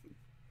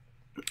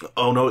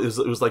 Oh, no, it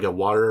was like a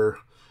water...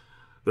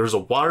 There was a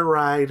water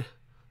ride...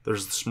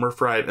 There's the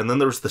Smurf ride, and then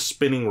there was the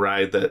spinning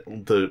ride that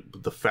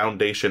the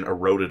foundation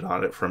eroded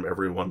on it from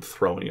everyone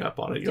throwing up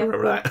on it. You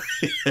remember that?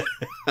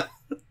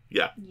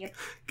 Yeah. Yep.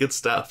 Good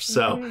stuff.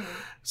 So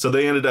so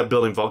they ended up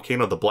building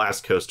Volcano the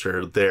Blast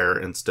coaster there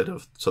instead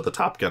of... So the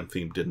Top Gun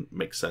theme didn't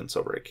make sense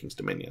over at King's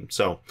Dominion.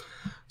 So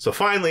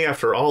finally,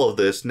 after all of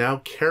this, now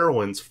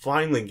Carowinds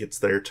finally gets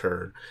their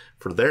turn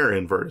for their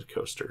inverted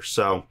coaster.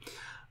 So...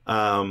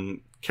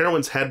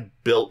 Carowinds had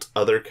built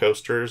other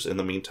coasters in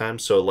the meantime.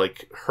 So,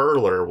 like,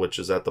 Hurler, which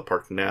is at the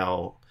park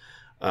now,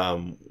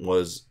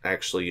 was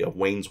actually a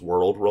Wayne's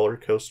World roller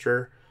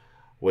coaster,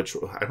 which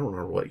I don't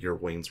remember what year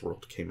Wayne's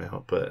World came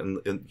out, but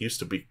it used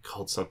to be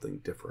called something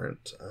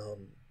different.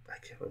 I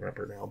can't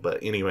remember now.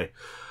 But anyway,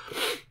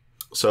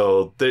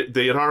 so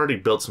they had already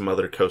built some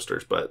other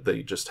coasters, but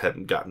they just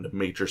hadn't gotten a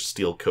major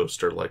steel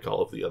coaster like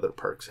all of the other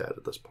parks had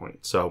at this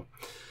point. So...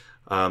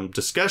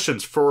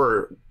 discussions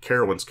for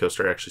Carowinds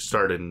coaster actually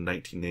started in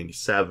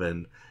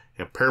 1997,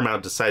 and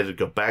Paramount decided to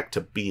go back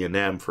to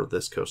B&M for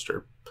this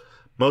coaster,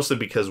 mostly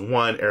because,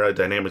 one,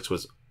 Aerodynamics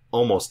was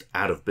almost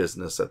out of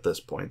business at this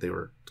point. They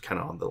were kind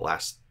of on the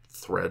last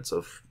threads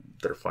of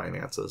their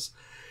finances.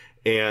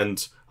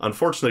 And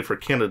unfortunately for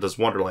Canada's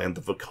Wonderland,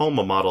 the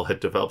Vekoma model had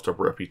developed a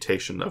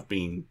reputation of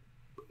being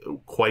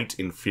quite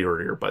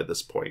inferior by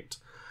this point.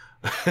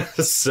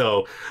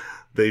 So...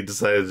 they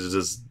decided to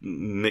just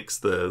nix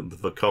the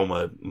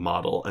Vekoma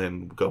model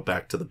and go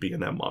back to the B&M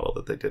model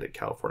that they did at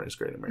California's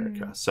Great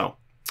America. So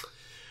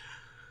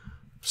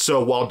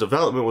while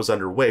development was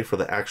underway for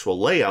the actual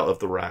layout of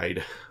the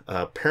ride,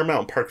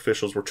 Paramount Park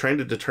officials were trying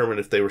to determine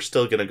if they were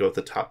still going to go with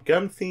the Top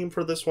Gun theme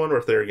for this one or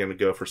if they were going to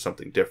go for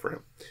something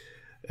different.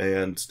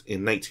 And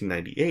in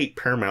 1998,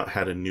 Paramount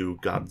had a new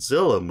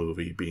Godzilla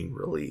movie being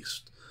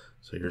released.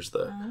 So here's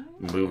the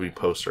movie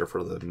poster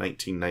for the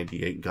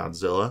 1998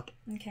 Godzilla.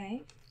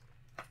 Okay.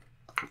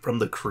 From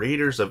the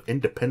creators of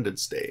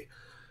Independence Day,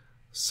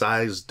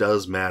 size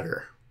does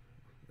matter.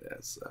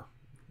 That's a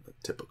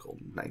typical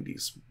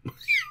 90s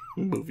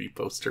movie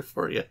poster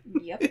for you.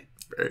 Yep.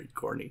 Very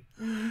corny.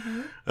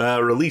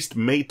 Mm-hmm. Released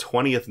May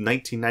 20th,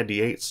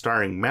 1998,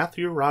 starring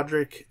Matthew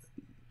Roderick,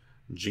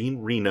 Jean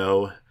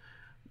Reno.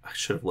 I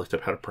should have looked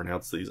up how to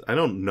pronounce these. I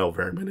don't know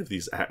very many of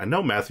these. I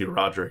know Matthew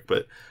Roderick,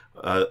 but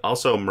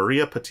also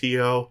Maria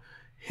Patillo,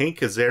 Hank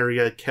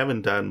Azaria,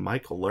 Kevin Dunn,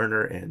 Michael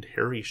Lerner, and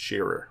Harry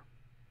Shearer.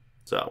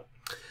 So,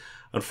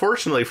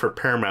 unfortunately for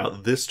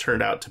Paramount, this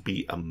turned out to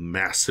be a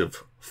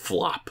massive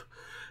flop.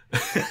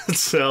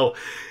 So,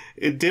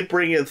 it did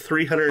bring in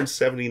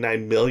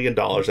 $379 million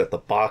at the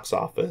box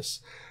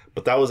office,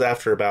 but that was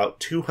after about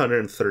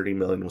 $230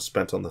 million was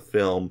spent on the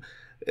film,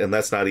 and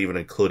that's not even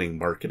including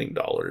marketing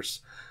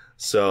dollars.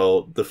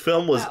 So the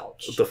film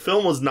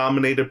was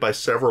nominated by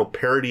several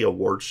parody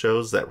award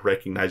shows that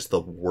recognized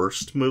the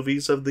worst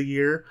movies of the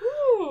year,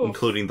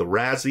 including the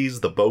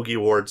Razzies, the Bogey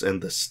Awards,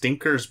 and the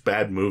Stinkers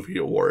Bad Movie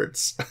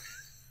Awards.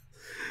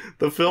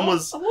 The film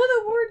was...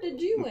 What award did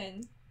you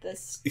win? The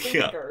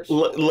Stinkers. Yeah.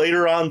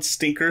 Later on,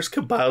 Stinkers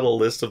compiled a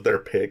list of their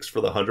picks for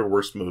the 100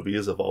 worst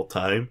movies of all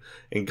time,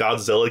 and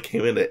Godzilla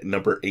came in at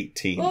number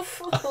 18.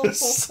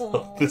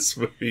 So this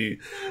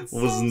movie was...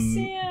 So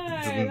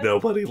sad.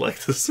 Nobody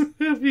liked this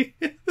movie.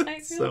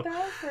 I feel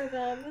bad for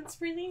them. That's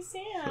really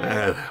sad.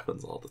 That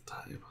happens all the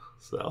time.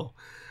 So,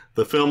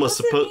 the film was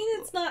supposed... Doesn't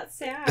mean it's not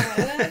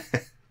sad.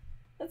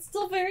 That's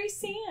still very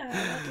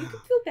sad. You can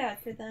feel bad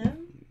for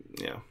them.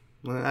 Yeah.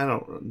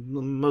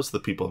 Most of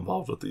the people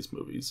involved with these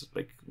movies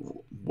make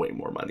way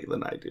more money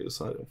than I do,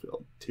 so I don't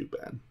feel too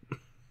bad.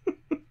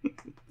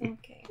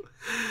 Okay.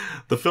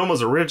 The film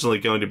was originally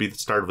going to be the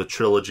start of a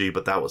trilogy,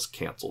 but that was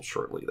canceled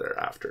shortly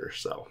thereafter,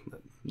 so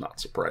not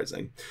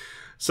surprising.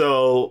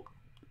 So,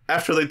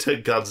 after they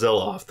took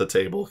Godzilla off the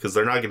table, because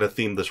they're not going to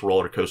theme this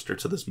roller coaster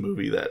to this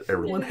movie that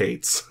everyone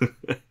hates,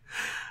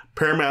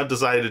 Paramount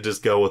decided to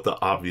just go with the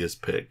obvious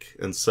pick.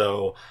 And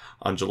so,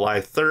 on July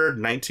 3rd,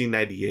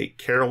 1998,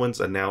 Carowinds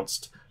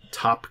announced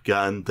Top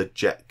Gun the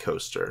Jet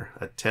Coaster,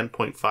 a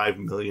 $10.5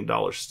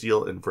 million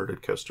steel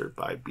inverted coaster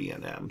by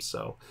B&M.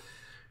 So,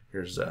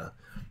 here's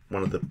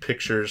one of the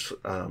pictures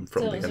from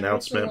the announcement. It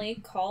was originally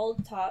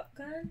called Top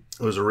Gun?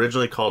 It was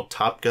originally called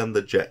Top Gun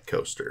the Jet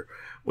Coaster,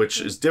 which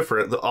is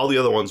different. All the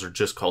other ones are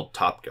just called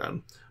Top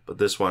Gun. But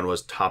this one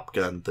was Top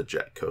Gun the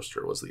Jet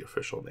Coaster was the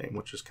official name,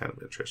 which is kind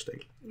of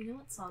interesting. You know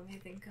what song I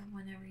think of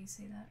whenever you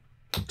say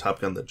that?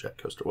 Top Gun the Jet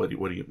Coaster. What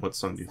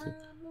song do you think?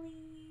 I'm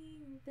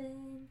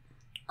leaving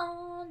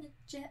on a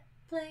jet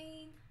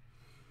plane.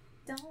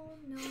 Don't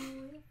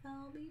know if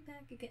I'll be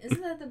back again.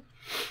 Isn't that the...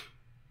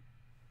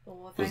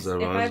 Oh, if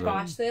I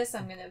botch this,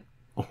 I'm gonna...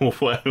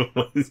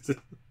 What is it?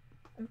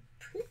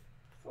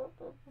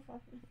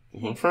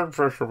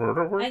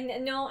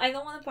 No, I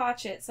don't want to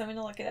botch it, so I'm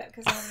gonna look it up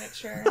because I want to make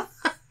sure.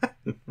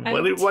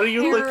 What are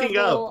you looking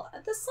up?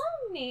 The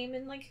song name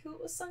and who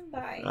it was sung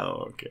by.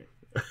 Oh, okay.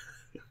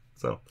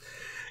 So,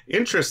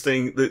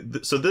 interesting.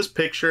 So this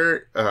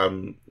picture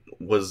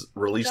was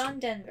released... John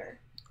Denver.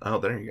 Oh,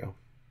 there you go.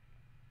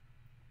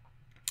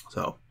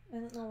 So... I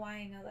don't know why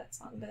I know that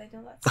song, but I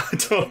know that song. I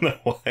don't know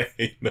why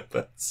I know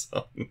that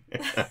song.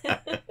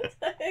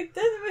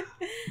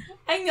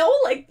 I know,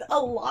 a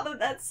lot of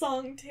that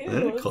song, too.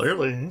 Yeah,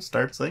 clearly,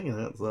 start singing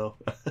it, so...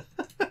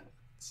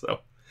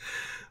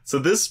 So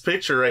this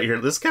picture right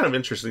here, this is kind of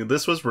interesting.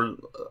 This was...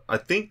 I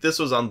think this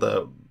was on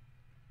the...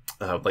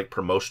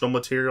 promotional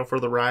material for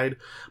the ride.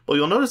 But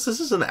you'll notice this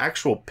is an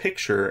actual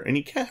picture, and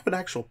you can't have an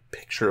actual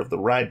picture of the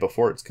ride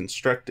before it's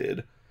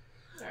constructed.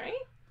 Right?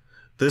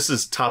 This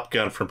is Top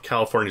Gun from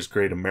California's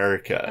Great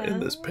America in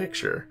this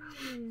picture.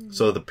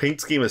 So the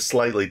paint scheme is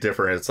slightly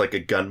different. It's like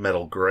a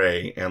gunmetal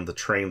gray, and the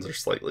trains are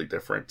slightly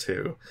different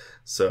too.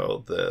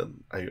 So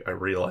I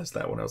realized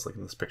that when I was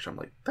looking at this picture, I'm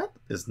like, that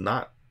is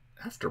not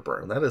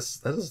Afterburn. That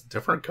is a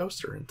different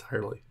coaster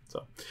entirely.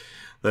 So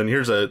then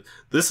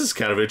this is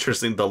kind of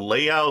interesting. The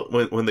layout,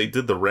 when they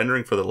did the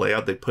rendering for the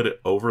layout, they put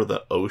it over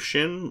the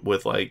ocean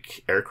with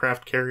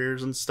aircraft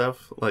carriers and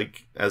stuff,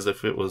 as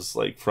if it was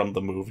from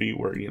the movie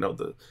where,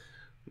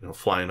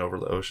 flying over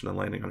the ocean and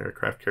landing on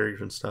aircraft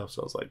carriers and stuff.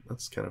 So I was like,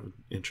 that's kind of an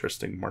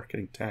interesting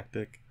marketing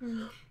tactic.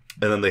 Mm.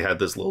 And then they had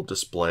this little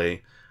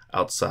display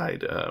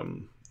outside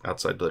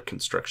the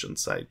construction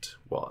site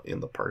while in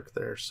the park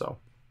there. So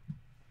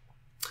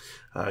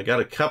I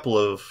got a couple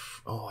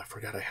of... Oh, I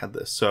forgot I had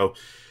this. So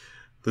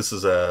this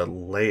is a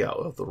layout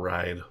of the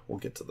ride. We'll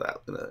get to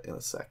that in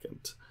a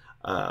second.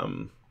 I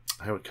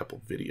have a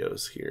couple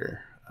videos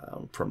here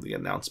from the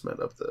announcement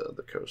of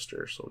the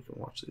coaster, so we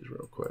can watch these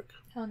real quick.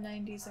 How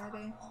 90s are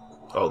they?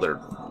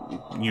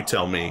 Oh, you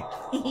tell me.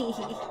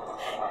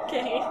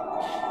 Okay.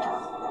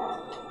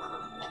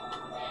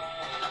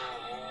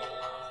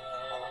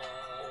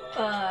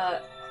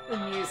 The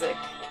music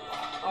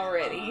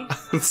already.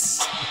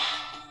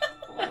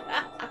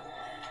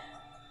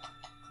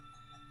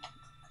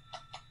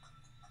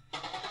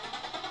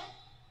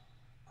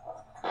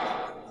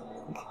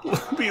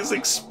 These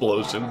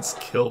explosions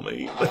kill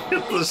me.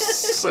 They're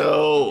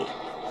so...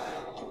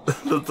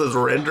 the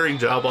rendering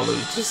job on them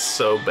is just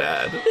so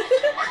bad.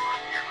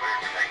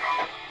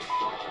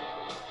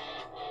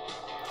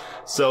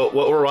 So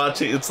what we're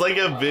watching, it's like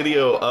a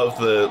video of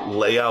the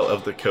layout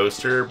of the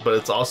coaster, but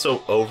it's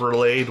also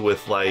overlaid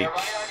with like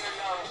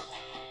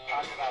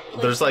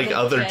there's like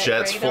other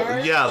jets,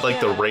 like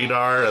the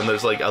radar, and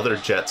there's like other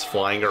jets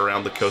flying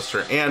around the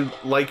coaster, and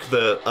like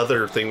the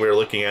other thing we were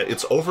looking at,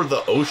 it's over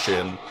the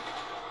ocean,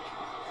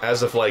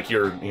 as if like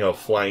you're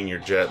flying your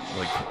jet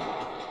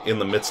like in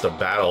the midst of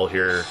battle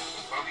here.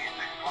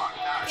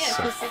 Yeah,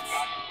 because it's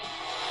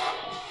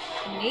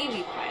a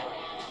Navy pilot.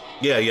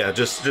 Yeah,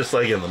 just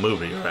like in the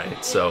movie,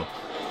 right? So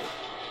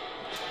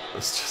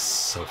it's just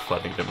so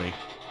funny to me.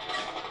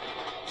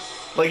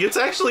 Like it's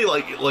actually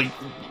like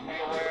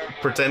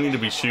pretending to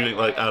be shooting,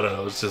 like I don't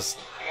know, it's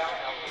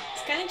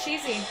kind of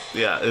cheesy.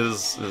 Yeah, it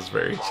is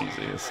very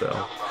cheesy.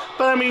 So,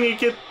 but I mean,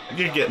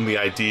 you're getting the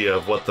idea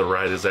of what the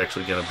ride is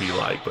actually going to be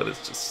like, but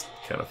it's just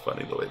kind of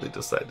funny the way they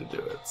decide to do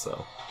it.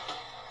 So,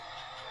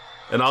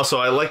 and also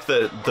I like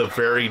the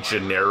very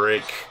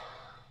generic,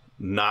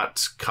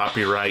 not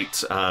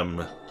copyright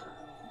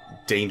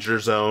Danger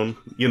Zone.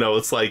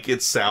 It's like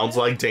it sounds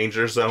like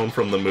Danger Zone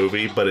from the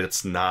movie, but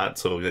it's not,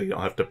 so you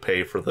don't have to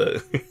pay for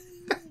the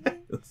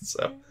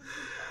so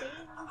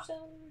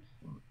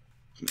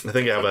I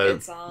think I have a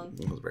good song.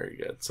 It was very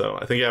good. So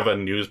I think I have a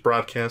news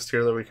broadcast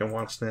here that we can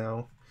watch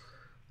now,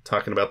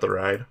 talking about the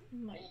ride.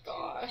 Oh my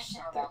gosh,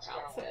 their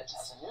outfits.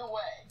 Has a new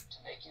way to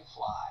make you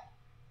fly.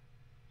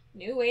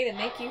 New way to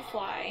make you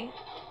fly.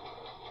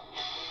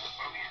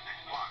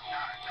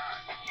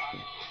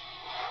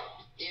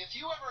 If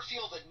you ever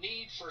feel the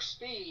need for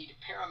speed,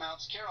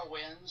 Paramount's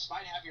Carowinds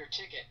might have your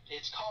ticket.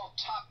 It's called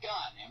Top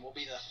Gun and will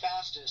be the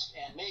fastest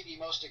and maybe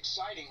most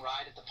exciting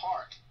ride at the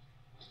park.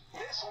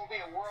 This will be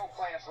a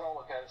world-class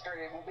roller coaster.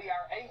 It will be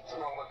our 8th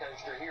roller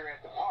coaster here at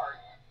the park.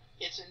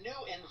 It's a new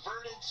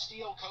inverted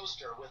steel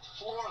coaster with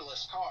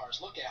floorless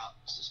cars. Look out,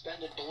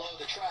 suspended below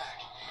the track.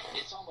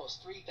 It's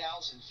almost 3,000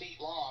 feet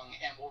long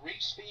and will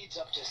reach speeds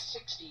up to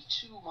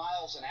 62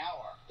 miles an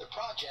hour. The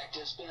project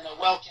has been a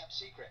well-kept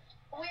secret.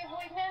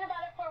 We've known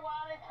about it for a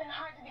while, and it's been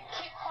hard to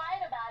keep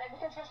quiet about it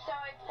because we're so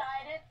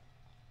excited.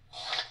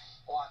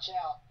 Watch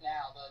out.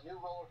 Now, the new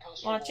roller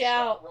coaster will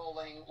start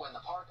rolling when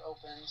the park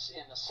opens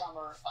in the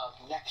summer of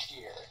next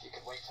year, if you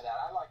could wait for that.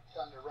 I like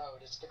Thunder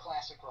Road. It's the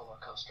classic roller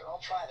coaster.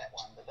 I'll try that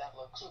one, but that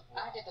looks...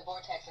 I did the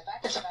Vortex. If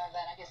I could try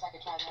that, I guess I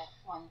could try that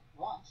one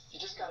once. You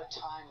just got to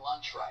time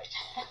lunch right.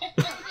 Yeah,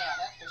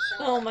 that's for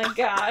sure. Oh my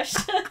gosh.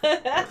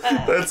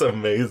 That's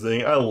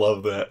amazing. I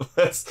love that.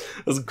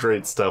 That's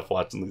great stuff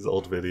watching these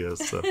old videos.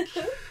 So.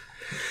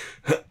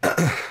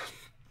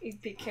 You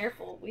be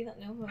careful. We don't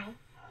know who.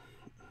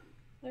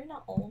 They're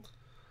not old.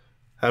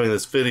 I mean,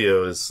 this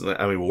video is...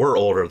 I mean, we're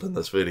older than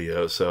this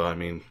video, so, I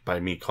mean, by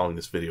me calling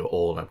this video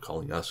old, I'm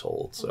calling us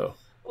old, so...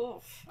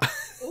 Oof.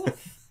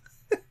 Oof.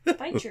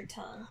 Bite your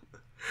tongue.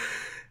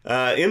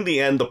 In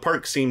the end, the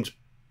park seemed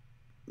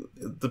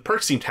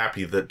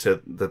happy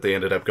that they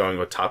ended up going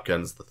with Top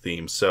Gun as the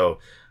theme, so...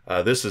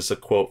 this is a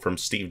quote from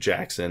Steve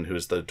Jackson,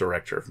 who's the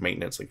director of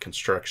maintenance and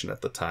construction at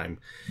the time.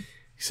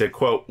 He said,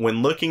 quote,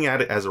 "When looking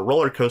at it as a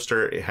roller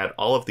coaster, it had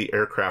all of the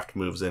aircraft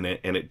moves in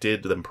it, and it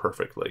did them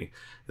perfectly.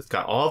 It's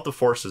got all of the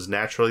forces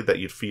naturally that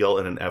you'd feel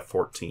in an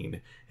F-14.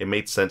 It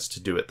made sense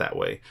to do it that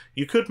way.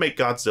 You could make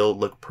Godzilla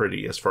look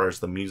pretty as far as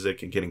the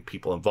music and getting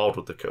people involved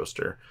with the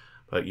coaster,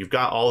 but you've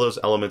got all those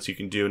elements you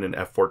can do in an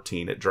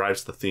F-14. It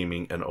drives the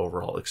theming and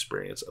overall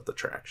experience of the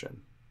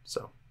attraction."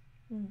 So...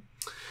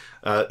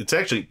 it's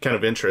actually kind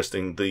of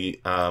interesting.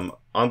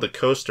 On the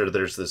coaster,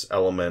 there's this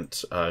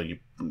element, you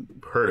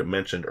heard it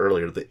mentioned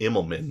earlier, the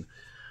Immelman,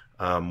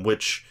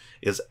 which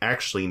is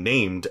actually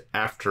named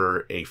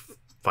after a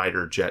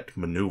fighter jet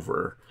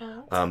maneuver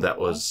that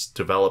was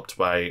developed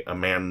by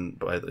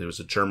it was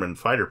a German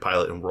fighter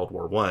pilot in World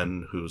War I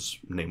whose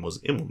name was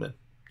Immelman.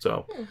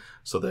 So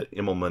the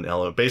Immelman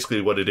element, basically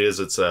what it is,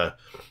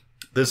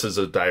 this is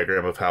a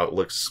diagram of how it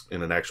looks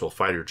in an actual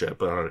fighter jet,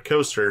 but on a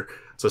coaster,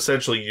 so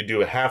essentially you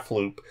do a half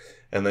loop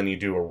and then you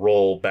do a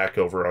roll back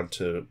over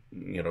onto,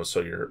 so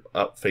you're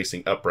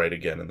facing upright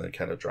again and then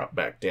kind of drop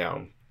back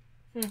down.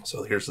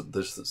 So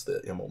this is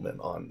the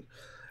Immelman on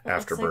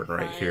Afterburn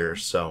right here.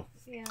 So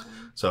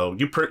so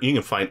you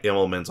can find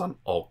Immelmans on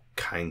all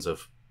kinds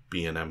of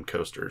B&M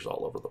coasters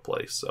all over the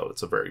place. So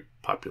it's a very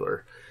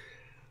popular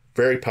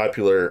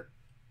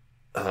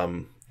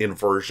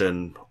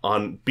inversion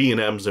on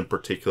B&Ms in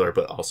particular,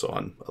 but also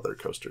on other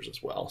coasters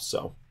as well.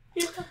 So,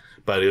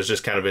 but it was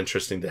just kind of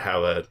interesting to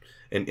have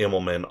an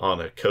Immelman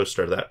on a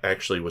coaster that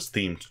actually was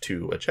themed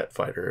to a jet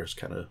fighter. It's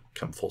kind of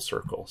come full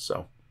circle.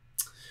 So,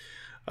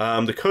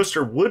 the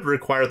coaster would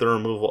require the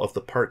removal of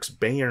the park's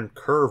Bayern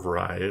Curve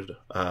ride,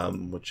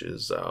 which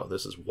is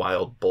this is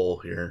Wild Bull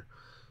here.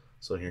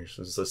 So here's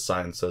this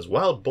sign says,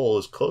 "Wild Bull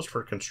is closed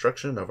for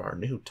construction of our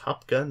new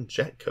Top Gun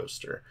jet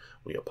coaster.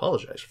 We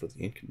apologize for the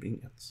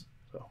inconvenience."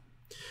 So,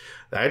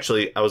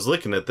 actually, I was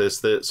looking at this.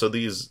 So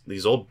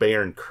these old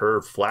Bayern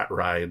Curve flat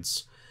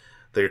rides,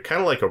 They're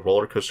kind of like a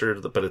roller coaster,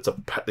 but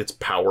it's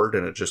powered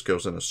and it just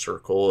goes in a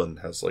circle and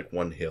has like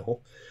one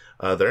hill.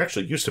 There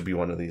actually used to be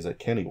one of these at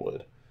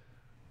Kennywood.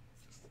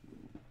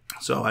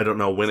 So I don't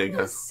know when it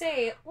got.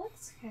 It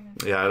looks kind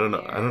of. Yeah, I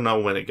don't know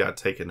when it got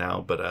taken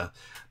out, but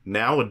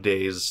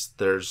nowadays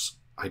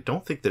I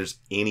don't think there's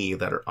any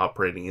that are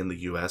operating in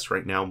the U.S.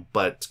 right now,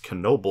 but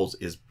Knoebels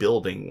is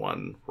building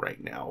one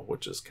right now,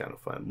 which is kind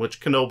of fun. Which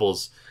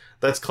Knoebels,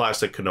 that's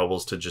classic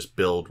Knoebels to just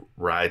build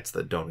rides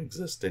that don't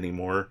exist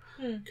anymore.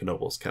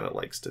 Knoebels kind of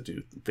likes to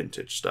do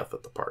vintage stuff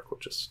at the park,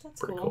 which is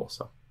pretty cool.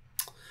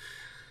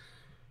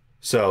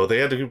 So they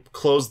had to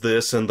close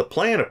this, and the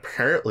plan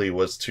apparently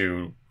was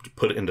to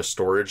put it into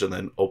storage and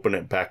then open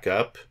it back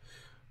up,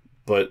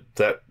 but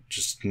that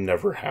just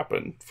never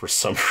happened for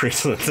some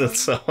reason.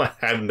 So I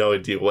have no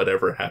idea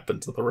whatever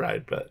happened to the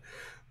ride. But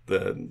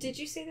did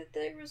you say that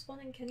there was one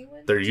in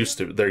Kennywood? There used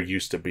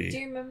to be. Do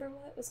you remember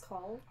what it was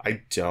called?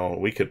 I don't.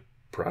 We could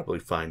probably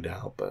find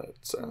out, but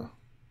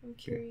I'm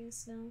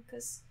curious now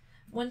because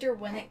wonder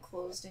when it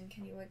closed in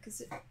Kennywood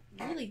because it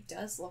really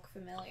does look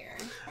familiar.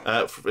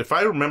 If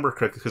I remember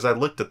correctly, because I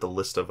looked at the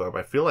list of them,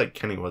 I feel like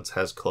Kennywood's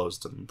has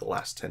closed in the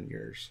last 10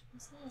 years. I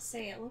was gonna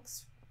say it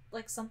looks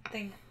like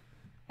something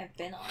I've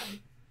been on.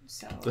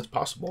 So it's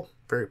possible,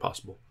 very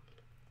possible.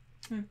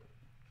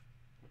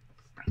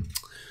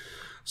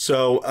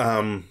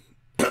 So,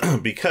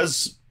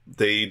 because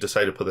they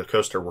decided to put the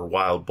coaster where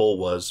Wild Bull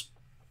was,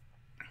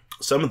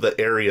 some of the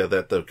area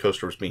that the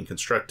coaster was being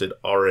constructed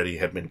already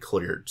had been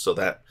cleared, so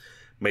that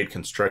made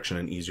construction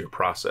an easier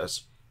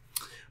process.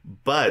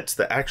 But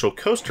the actual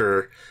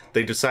coaster,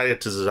 they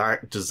decided to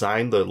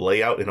design the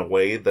layout in a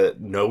way that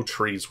no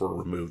trees were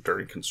removed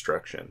during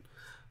construction.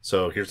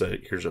 So here's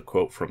a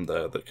quote from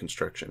the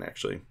construction,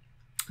 actually.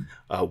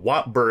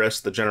 Watt Burris,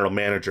 the general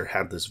manager,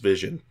 had this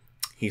vision.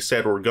 He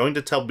said, "We're going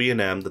to tell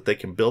B&M that they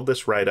can build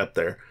this right up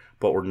there,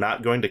 but we're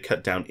not going to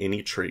cut down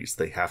any trees.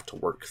 They have to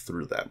work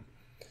through them."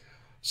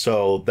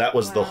 So that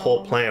was the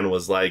whole plan,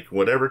 was like,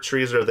 whatever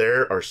trees are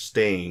there are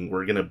staying.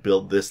 We're going to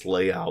build this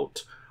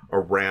layout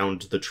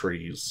around the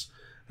trees.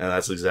 And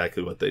that's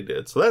exactly what they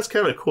did. So that's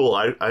kind of cool.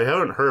 I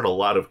haven't heard a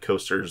lot of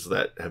coasters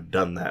that have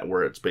done that,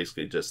 where it's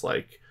basically just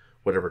like,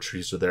 whatever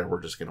trees are there, we're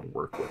just going to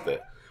work with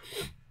it.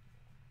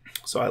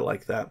 So I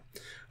like that.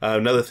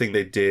 Another thing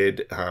they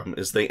did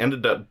is they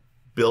ended up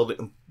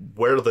building,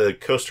 where the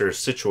coaster is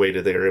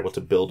situated, they were able to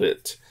build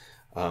it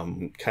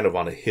kind of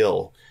on a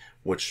hill,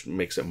 which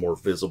makes it more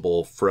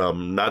visible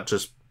from not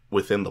just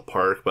within the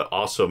park, but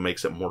also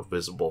makes it more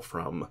visible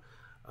from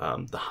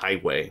the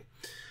highway.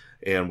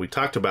 And we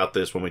talked about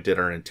this when we did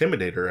our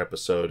Intimidator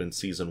episode in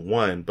season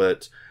 1,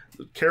 but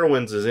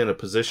Carowinds is in a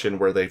position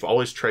where they've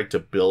always tried to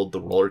build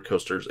the roller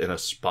coasters in a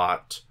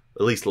spot,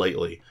 at least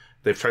lately,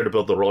 they've tried to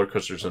build the roller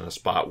coasters in a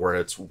spot where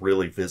it's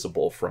really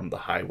visible from the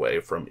highway,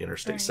 from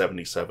Interstate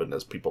 77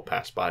 as people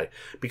pass by,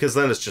 because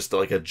then it's just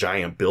like a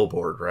giant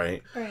billboard,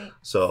 right? Right.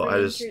 So free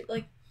I just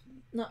like,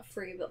 not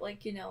free, but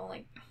like, you know,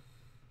 like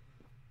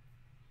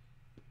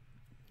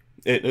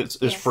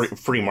it's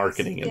free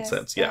marketing in a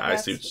sense. Yeah, I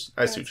see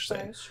what you're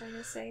saying. I was trying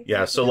to say.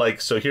 Yeah,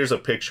 so here's a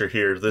picture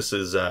here. This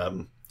is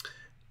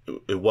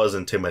it was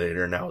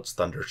Intimidator, now it's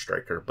Thunder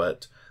Striker,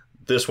 but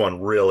this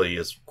one really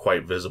is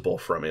quite visible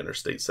from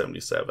Interstate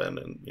 77,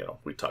 and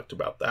we talked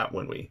about that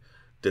when we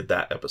did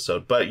that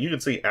episode. But you can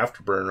see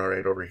Afterburn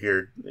right over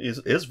here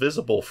is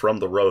visible from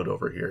the road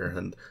over here,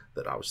 and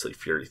that obviously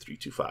Fury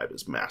 325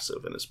 is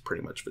massive and is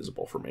pretty much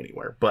visible from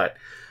anywhere. But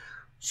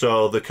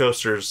so the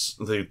coasters,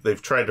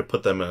 they've tried to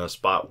put them in a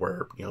spot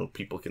where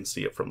people can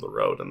see it from the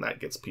road, and that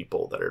gets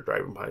people that are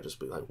driving by just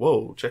be like,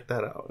 "Whoa, check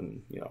that out!"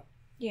 And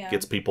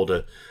gets people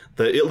to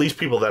at least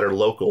people that are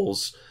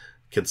locals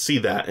can see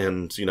that,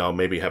 and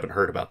maybe haven't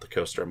heard about the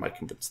coaster. I might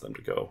convince them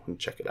to go and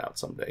check it out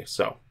someday.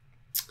 So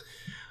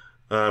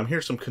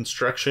here's some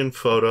construction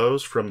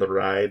photos from the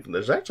ride.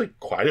 There's actually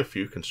quite a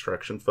few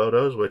construction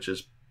photos, which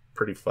is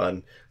pretty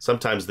fun.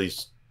 Sometimes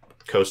these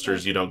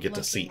coasters you don't get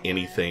to see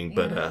anything,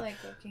 but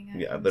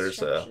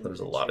there's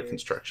a lot of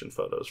construction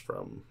photos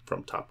from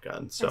Top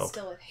Gun. So I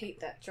still would hate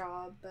that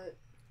job, but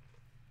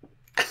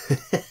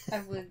I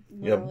would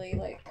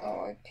literally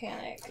I'd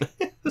panic.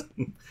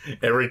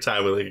 Every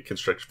time we look at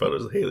construction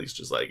photos, Haley's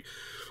just like,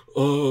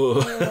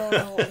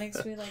 it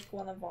makes me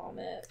want to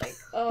vomit.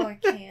 I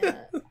can't.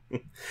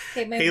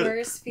 Okay, my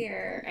worst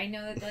fear. I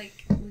know that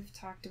we've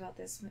talked about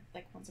this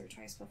once or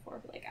twice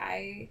before, but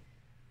I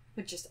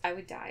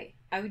would die.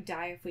 I would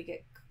die if we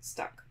get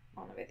stuck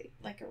on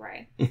a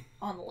ride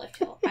on the lift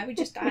hill. I would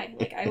just die.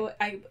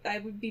 I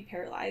would be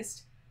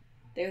paralyzed.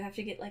 They would have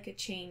to get a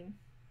chain,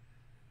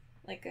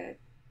 a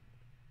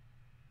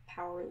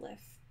power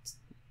lift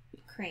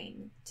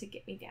crane to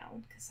get me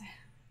down, because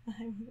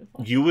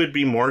you would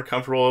be more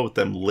comfortable with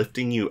them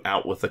lifting you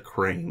out with a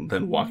crane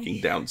than walking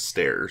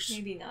downstairs.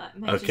 Maybe not.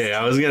 Okay,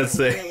 I was gonna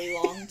say a really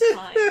long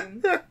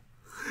time.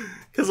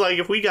 Because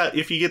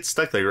if you get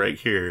stuck right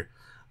here,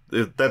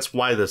 that's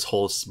why this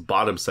whole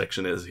bottom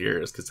section is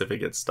here, is because if it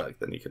gets stuck,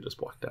 then you can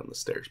just walk down the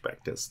stairs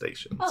back to the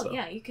station. Oh,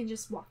 yeah, you can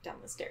just walk down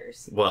the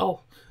stairs.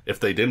 Well, if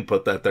they didn't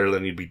put that there,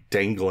 then you'd be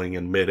dangling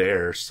in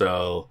midair,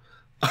 so...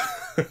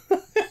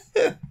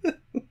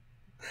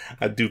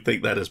 I do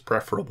think that is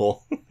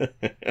preferable.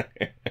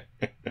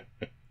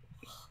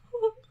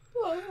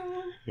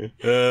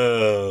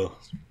 Oh.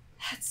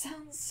 That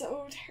sounds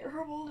so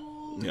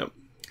terrible. Yep.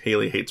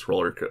 Haley hates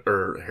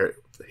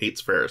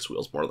hates Ferris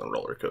wheels more than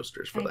roller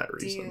coasters for that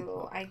reason.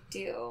 I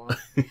do.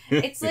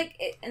 It's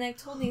like, and I've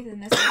told Nathan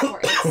this before,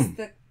 it's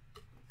the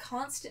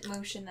constant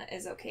motion that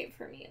is okay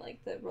for me.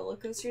 Like the roller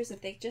coasters,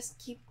 if they just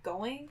keep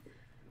going,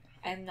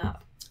 I'm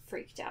not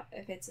freaked out.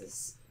 If it's a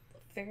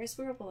Ferris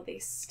wheel, will they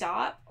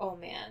stop? Oh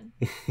man.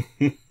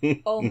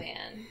 Oh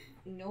man.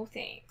 No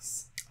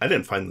thanks. I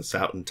didn't find this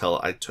out until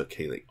I took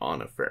Haley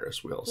on a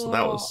Ferris wheel, so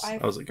that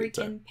was a good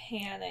time. I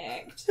freaking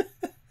panicked.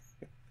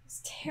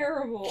 It's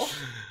terrible.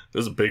 It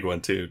was a big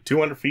one too.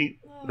 200 feet,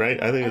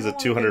 right? I think it was a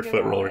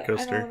 200-foot roller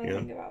coaster.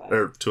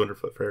 Or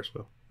 200-foot Ferris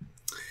wheel.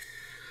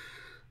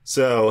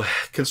 So,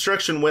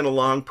 construction went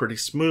along pretty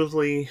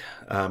smoothly.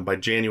 By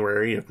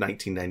January of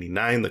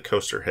 1999, the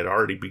coaster had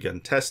already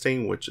begun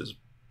testing, which is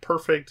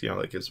perfect.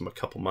 That gives them a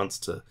couple months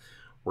to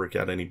work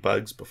out any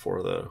bugs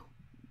before the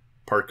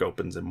park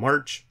opens in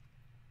March.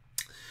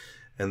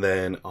 And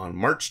then on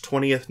March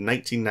 20th,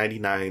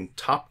 1999,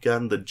 Top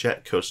Gun the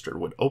Jet Coaster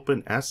would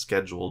open as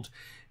scheduled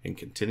and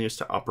continues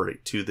to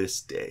operate to this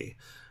day.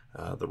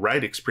 The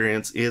ride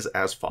experience is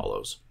as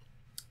follows.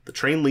 The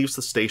train leaves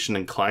the station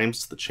and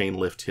climbs the chain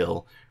lift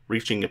hill,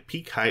 reaching a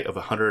peak height of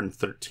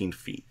 113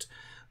 feet.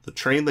 The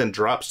train then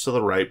drops to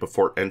the right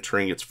before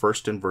entering its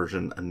first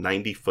inversion, a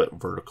 90-foot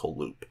vertical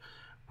loop.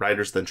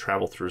 Riders then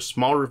travel through a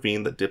small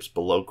ravine that dips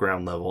below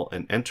ground level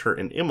and enter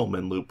an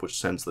Immelman loop, which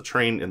sends the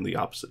train in the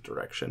opposite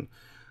direction.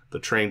 The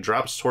train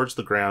drops towards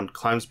the ground,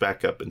 climbs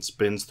back up, and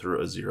spins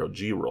through a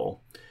zero-G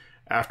roll.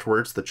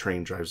 Afterwards, the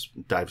train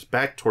dives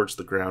back towards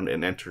the ground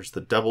and enters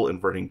the double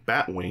inverting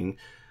Batwing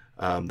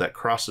that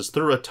crosses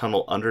through a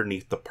tunnel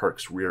underneath the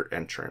park's rear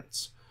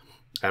entrance.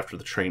 After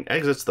the train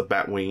exits the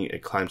Batwing,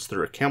 it climbs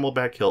through a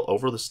camelback hill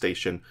over the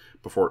station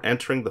before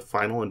entering the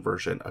final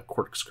inversion, a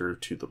corkscrew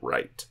to the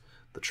right.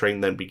 The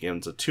train then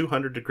begins a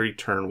 200-degree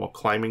turn while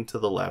climbing to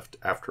the left,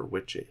 after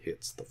which it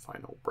hits the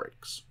final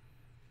brakes.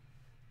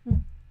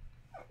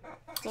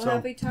 So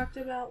have we talked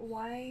about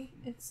why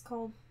it's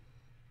called?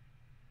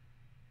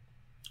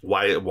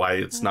 Why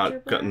it's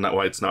not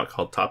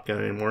called Top Gun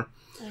anymore?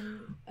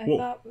 I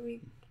thought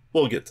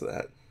we'll get to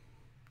that.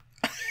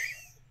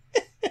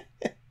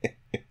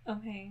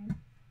 Okay.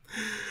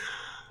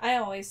 I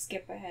always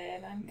skip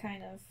ahead. I'm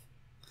kind of.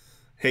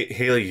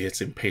 Haley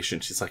gets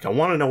impatient. She's like, I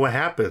want to know what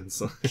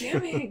happens.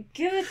 Give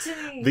it to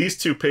me. These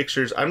two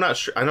pictures, I'm not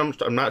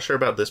sure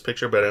about this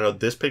picture, but I know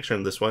this picture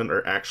and this one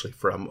are actually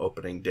from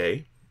opening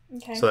day.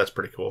 Okay. So that's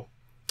pretty cool.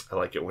 I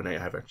like it when I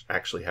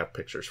actually have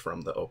pictures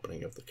from the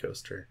opening of the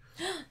coaster.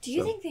 Do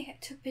you think they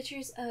took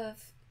pictures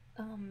of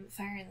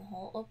Fire in the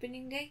Hole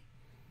opening day?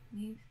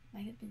 You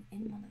might have been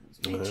in one of those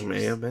pictures. It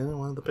may have been in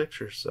one of the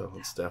pictures, so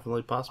it's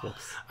definitely possible.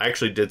 I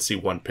actually did see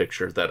one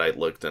picture that I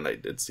looked and I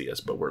did see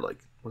us, but we're like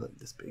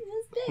this big.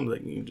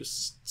 Like you can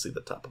just see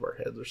the top of our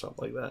heads or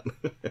something like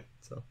that.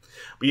 So,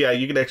 but yeah,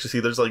 you can actually see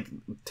there's like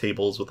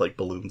tables with like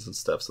balloons and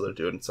stuff, so they're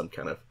doing some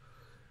kind of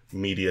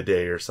media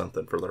day or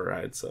something for the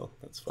ride, so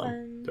that's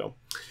fun. So,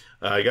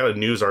 I got a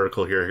news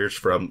article here.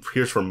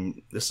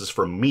 This is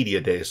from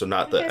Media Day, so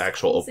not the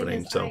actual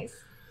opening. So, eyes.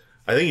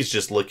 I think he's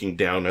just looking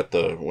down at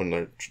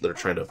when they're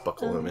trying to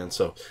buckle him in.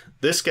 So,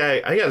 this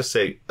guy, I gotta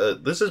say,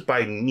 this is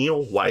by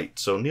Neil White.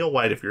 So, Neil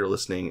White, if you're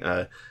listening,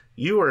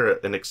 you are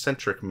an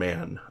eccentric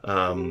man.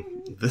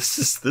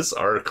 This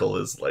article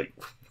is like,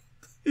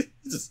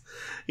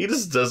 he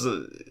just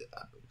doesn't.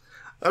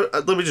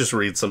 Let me just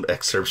read some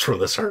excerpts from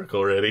this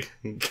article. Ready?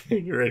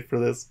 You ready for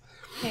this?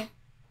 Okay.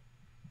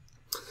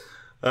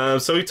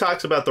 So he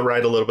talks about the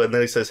ride a little bit, and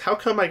then he says, how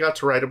come I got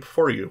to ride it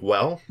before you?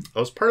 Well, I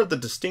was part of the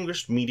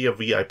distinguished media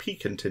VIP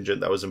contingent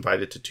that was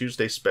invited to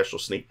Tuesday's special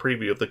sneak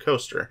preview of the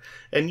coaster,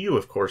 and you,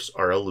 of course,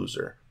 are a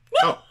loser.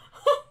 Oh,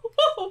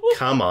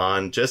 come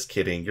on, just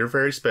kidding. You're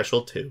very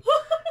special, too.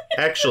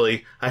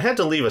 Actually, I had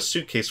to leave a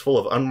suitcase full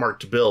of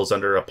unmarked bills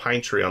under a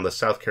pine tree on the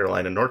South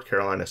Carolina-North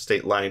Carolina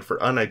state line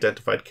for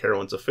unidentified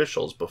Carowinds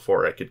officials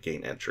before I could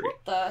gain entry.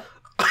 What the?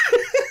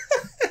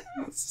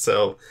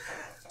 So,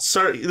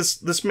 sorry,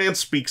 this man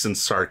speaks in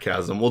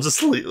sarcasm. We'll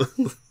just leave.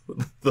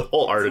 The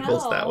whole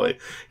article's that way.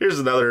 Here's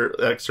another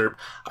excerpt.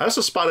 I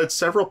also spotted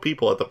several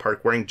people at the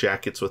park wearing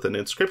jackets with an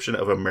inscription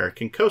of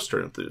American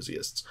coaster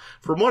enthusiasts.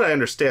 From what I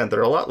understand,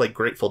 they're a lot like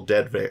Grateful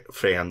Dead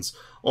fans,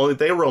 only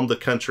they roam the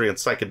country in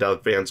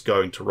psychedelic vans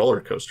going to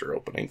roller coaster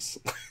openings.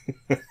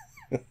 What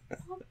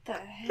the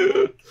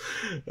heck?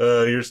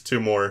 Here's two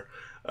more.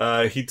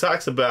 He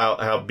talks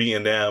about how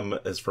B&M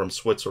is from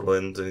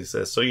Switzerland, and he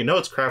says, so you know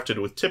it's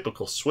crafted with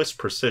typical Swiss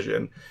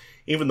precision.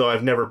 Even though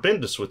I've never been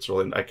to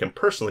Switzerland, I can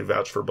personally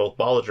vouch for both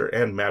Bolliger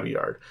and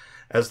Mabillard.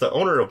 As the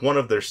owner of one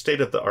of their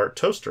state-of-the-art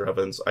toaster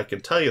ovens, I can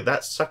tell you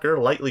that sucker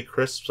lightly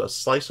crisps a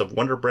slice of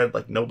Wonder Bread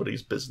like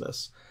nobody's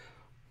business.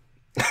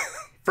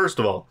 First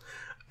of all,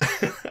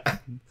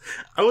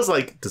 I was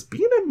like, does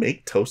B&M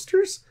make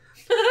toasters?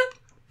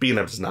 B&M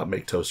does not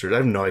make toasters. I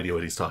have no idea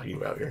what he's talking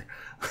about here.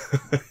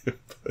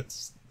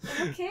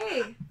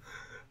 Okay.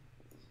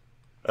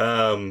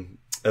 And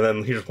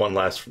then here's one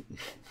last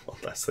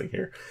thing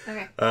here.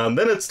 Okay.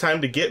 Then it's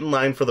time to get in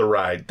line for the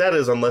ride. That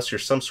is, unless you're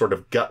some sort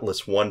of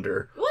gutless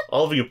wonder. What?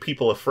 All of you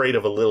people afraid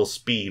of a little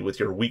speed with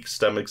your weak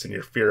stomachs and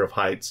your fear of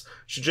heights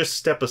should just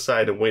step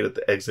aside and wait at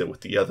the exit with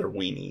the other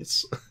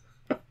weenies.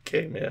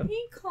 Okay, man.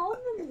 He called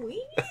them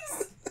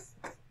weenies?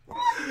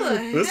 What the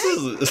heck? This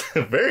is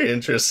a very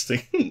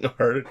interesting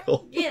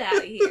article. Get out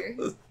of here.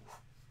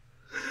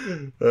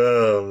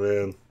 Oh,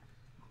 man.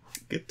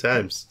 Good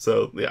times.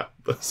 So, yeah,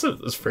 this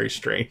is very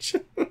strange.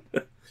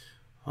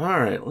 All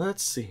right,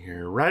 let's see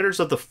here.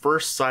 Riders of the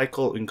first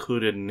cycle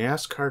included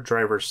NASCAR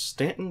drivers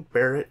Stanton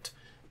Barrett,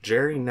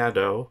 Jerry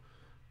Nadeau,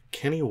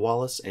 Kenny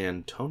Wallace,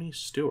 and Tony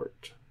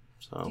Stewart.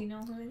 So, Do you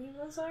know who any of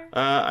those are?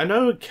 I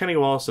know Kenny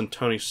Wallace and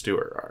Tony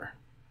Stewart are.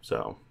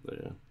 So,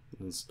 yeah.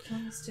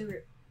 Tony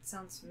Stewart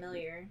sounds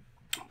familiar.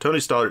 Tony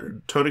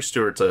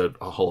Stewart's a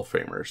Hall of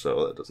Famer,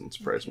 so that doesn't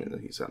surprise me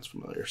that he sounds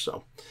familiar.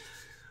 So,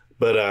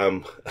 but I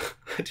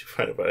do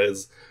find it funny.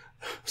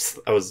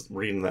 I was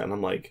reading that and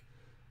I'm like,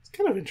 it's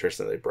kind of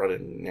interesting they brought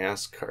in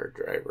NASCAR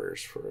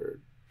drivers for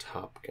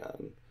Top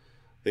Gun.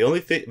 The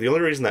only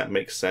reason that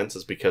makes sense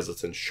is because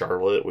it's in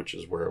Charlotte, which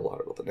is where a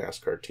lot of the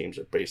NASCAR teams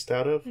are based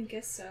out of. I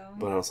guess so.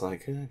 But I was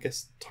like, I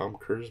guess Tom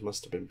Cruise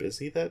must have been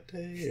busy that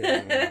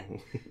day.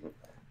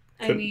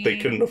 They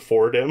couldn't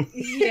afford him.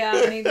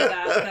 Yeah, maybe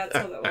that's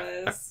what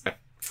it was.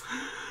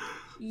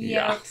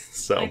 Yeah,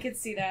 so I could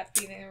see that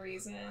being a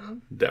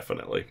reason.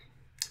 Definitely.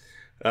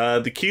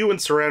 The queue and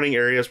surrounding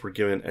areas were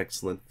given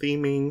excellent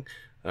theming.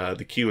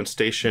 The queue and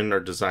station are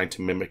designed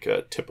to mimic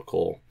a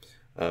typical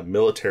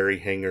military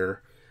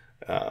hangar.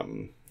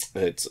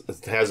 It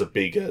has a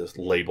big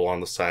label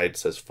on the side that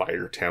says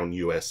Firetown,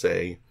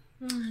 USA.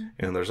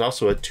 And there's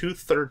also a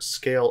 2/3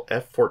 scale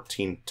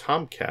F-14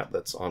 Tomcat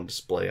that's on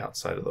display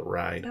outside of the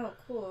ride. Oh,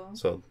 cool.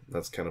 So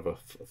that's kind of a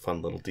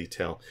fun little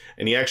detail.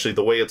 And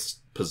the way it's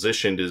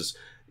positioned is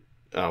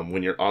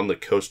when you're on the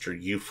coaster,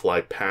 you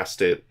fly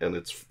past it and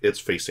it's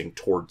facing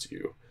towards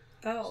you.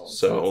 Oh,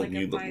 so it's like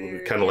you a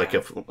kind of like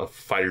a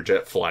fighter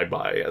jet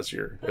flyby as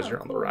you're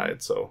on the cool.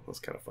 ride. So it's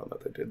kind of fun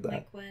that they did that.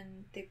 Like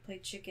when they play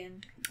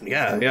chicken.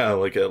 Yeah,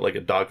 like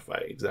a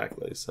dogfight,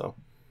 exactly. So.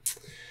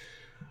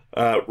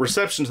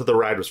 Reception to the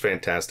ride was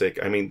fantastic.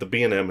 I mean, the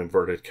B&M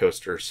inverted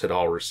coasters had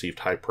all received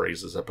high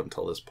praises up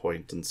until this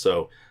point, and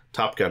so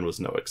Top Gun was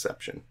no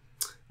exception.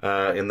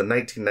 In the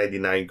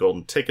 1999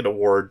 Golden Ticket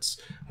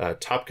Awards,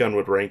 Top Gun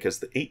would rank as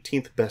the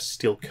 18th best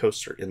steel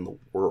coaster in the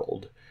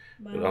world.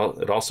 Wow.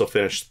 It also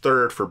finished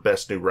third for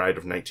Best New Ride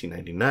of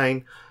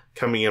 1999,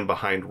 coming in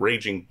behind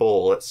Raging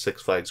Bull at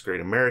Six Flags Great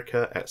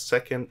America at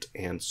second,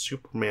 and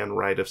Superman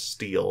Ride of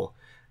Steel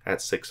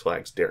at Six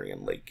Flags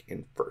Darien Lake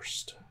in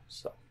first.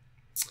 So.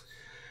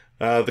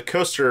 The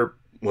coaster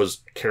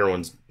was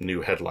Carowinds'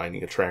 new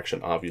headlining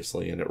attraction,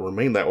 obviously, and it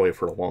remained that way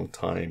for a long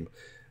time.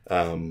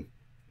 A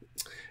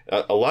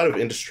lot of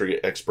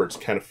industry experts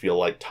kind of feel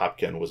like Top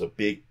Gun was a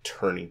big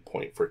turning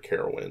point for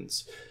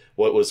Carowinds.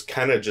 What was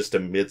kind of just a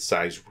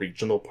mid-sized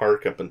regional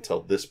park up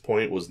until this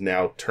point was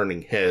now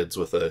turning heads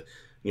with a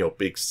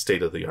big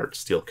state-of-the-art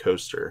steel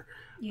coaster.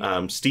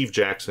 Yeah. Steve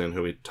Jackson,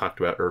 who we talked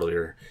about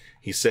earlier,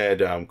 he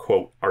said,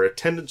 quote, "Our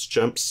attendance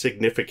jumped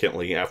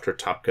significantly after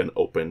Top Gun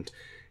opened.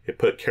 It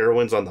put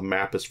Carowinds on the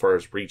map as far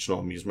as regional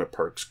amusement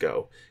parks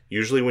go.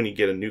 Usually when you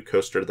get a new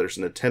coaster, there's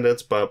an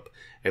attendance bump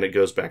and it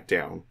goes back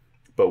down.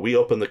 But we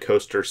opened the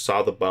coaster,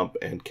 saw the bump,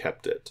 and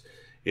kept it.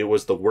 It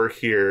was the we're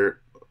here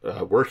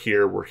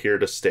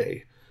to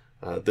stay.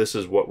 This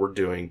is what we're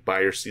doing.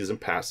 Buy your season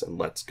pass and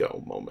let's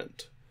go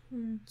moment."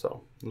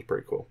 So it was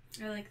pretty cool.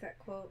 I like that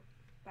quote.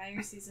 Buy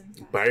your season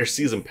pass. Buy your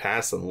season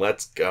pass and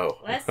let's go.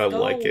 Let's I go.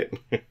 like it.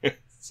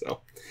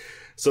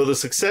 So the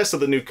success of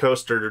the new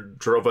coaster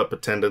drove up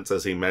attendance,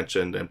 as he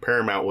mentioned, and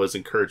Paramount was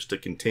encouraged to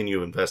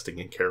continue investing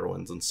in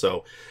Carowinds. And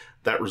so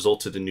that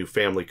resulted in new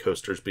family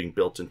coasters being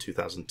built in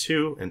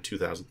 2002 and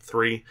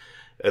 2003.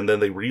 And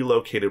then they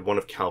relocated one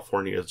of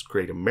California's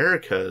Great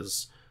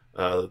America's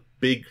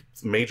big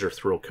major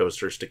thrill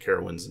coasters to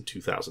Carowinds in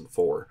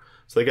 2004.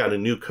 So they got a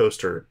new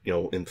coaster,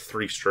 in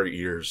 3 straight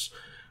years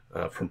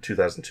from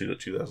 2002 to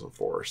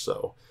 2004.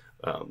 So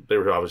they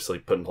were obviously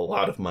putting a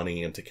lot of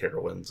money into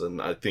Carowinds, and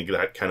I think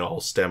that kind of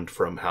all stemmed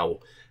from how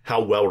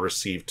well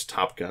received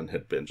Top Gun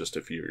had been just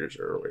a few years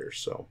earlier.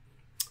 So,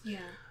 yeah.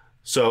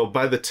 So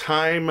by the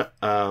time,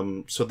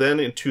 so then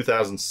in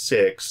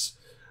 2006,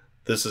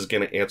 this is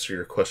going to answer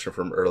your question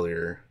from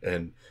earlier,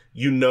 and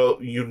you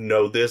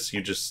know this.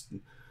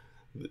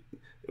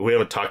 We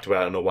haven't talked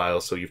about it in a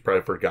while, so you've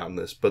probably forgotten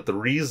this. But the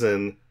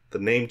reason the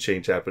name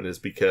change happened is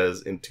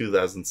because in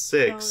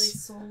 2006, they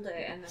sold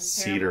it, and then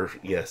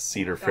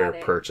Cedar Fair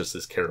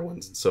purchases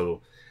Carowinds, and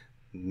so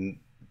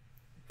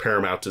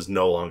Paramount is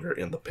no longer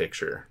in the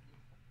picture.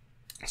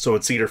 So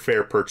when Cedar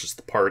Fair purchased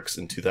the parks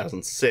in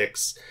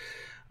 2006,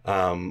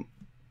 I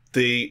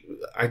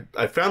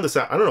found this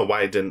out. I don't know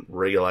why I didn't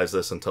realize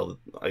this until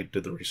I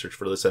did the research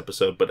for this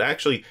episode, but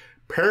actually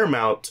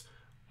Paramount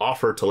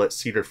offered to let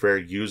Cedar Fair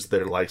use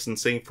their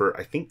licensing for,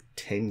 I think,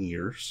 10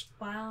 years.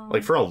 Wow.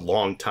 Like, for a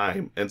long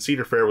time. And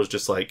Cedar Fair was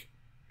just like,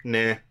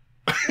 nah.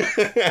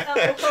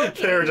 Okay.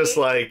 They were just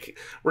like,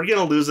 we're going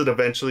to lose it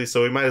eventually,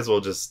 so we might as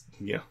well just,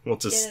 we'll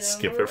just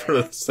skip it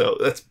for this. So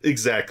that's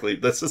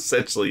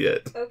essentially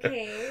it.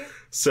 Okay.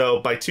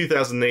 So by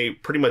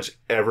 2008, pretty much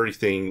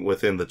everything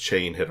within the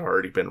chain had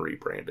already been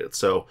rebranded.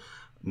 So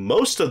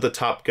most of the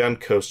Top Gun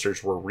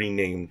coasters were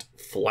renamed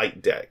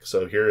Flight Deck.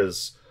 So here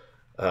is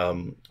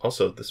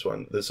also this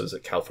one. This is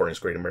at California's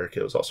Great America.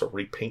 It was also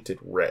repainted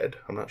red.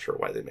 I'm not sure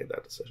why they made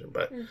that decision,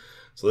 but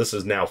so this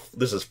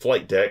is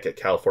Flight Deck at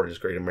California's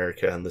Great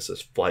America, and this is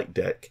Flight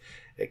Deck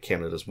at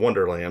Canada's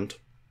Wonderland.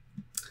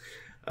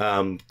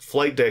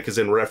 Flight Deck is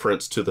in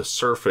reference to the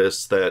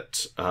surface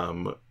that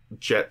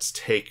jets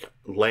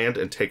land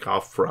and take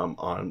off from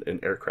on an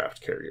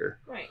aircraft carrier.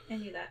 Right, I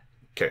knew that.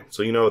 Okay,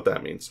 so you know what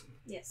that means.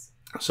 Yes.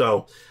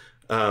 So,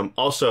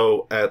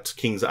 also at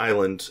Kings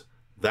Island,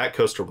 that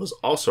coaster was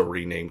also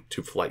renamed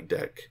to Flight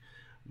Deck,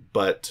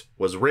 but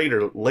was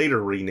later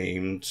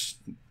renamed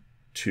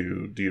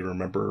to, do you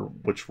remember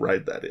which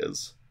ride that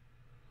is?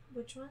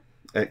 Which one?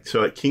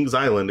 So at Kings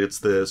Island, it's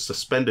the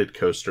suspended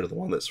coaster, the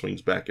one that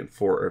swings back and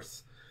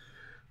forth.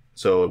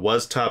 So it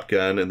was Top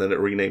Gun, and then it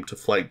renamed to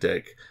Flight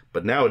Deck,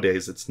 but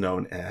nowadays it's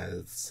known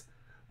as...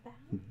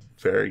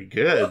 Very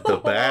good. The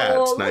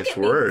Bat. Nice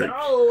word.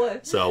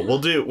 So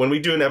when we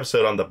do an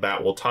episode on the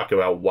Bat, we'll talk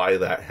about why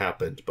that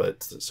happened.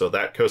 But so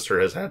that coaster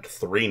has had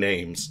 3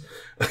 names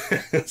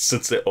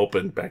since it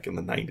opened back in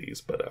the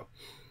 90s. But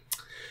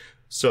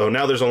so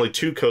now there's only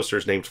 2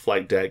 coasters named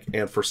Flight Deck,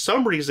 and for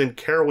some reason,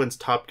 Carowinds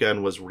Top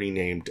Gun was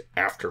renamed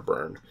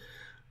Afterburn.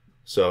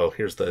 So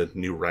here's the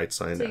new ride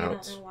sign so you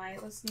out. don't know why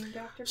it was named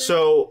Afterburn?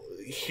 So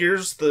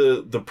here's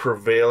the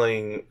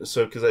prevailing.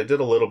 So because I did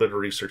a little bit of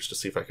research to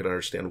see if I could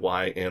understand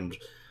why, and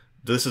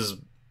this is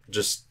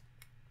just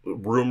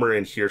rumor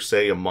and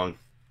hearsay amongst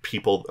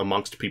people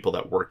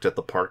that worked at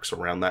the parks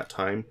around that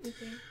time. Okay.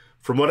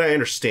 From what I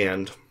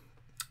understand,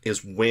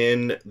 is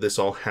when this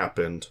all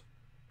happened,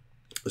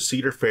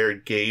 Cedar Fair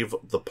gave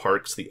the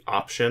parks the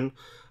option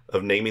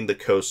of naming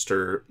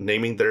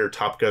their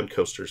Top Gun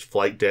coasters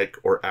Flight Deck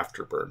or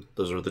Afterburn.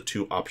 Those are the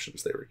 2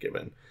 options they were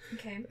given.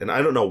 Okay. And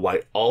I don't know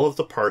why all of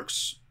the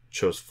parks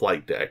chose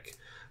Flight Deck,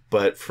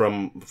 but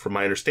from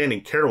my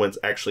understanding, Carowinds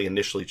actually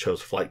initially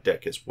chose Flight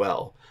Deck as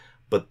well.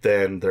 But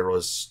then there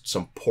was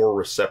some poor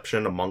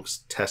reception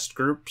amongst test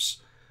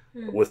groups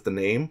with the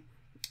name.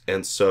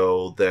 And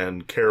so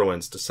then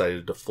Carowinds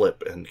decided to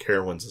flip, and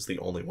Carowinds is the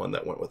only one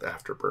that went with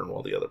Afterburn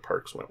while the other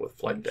parks went with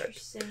Flight Deck.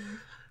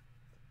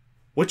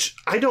 Which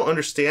I don't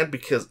understand,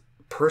 because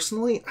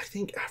personally, I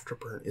think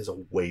Afterburn is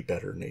a way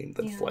better name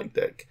than Flight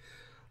Deck.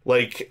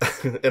 Like,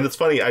 and it's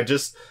funny, I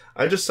just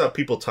saw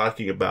people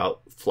talking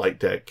about Flight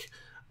Deck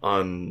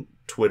on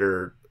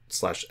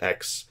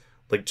Twitter/X,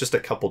 like just a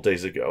couple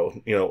days ago.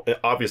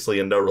 Obviously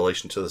in no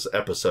relation to this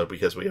episode,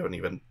 because we haven't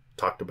even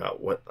talked about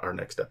what our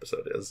next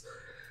episode is.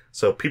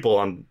 So people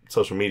on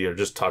social media are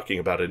just talking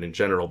about it in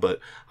general. But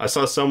I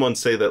saw someone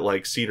say that,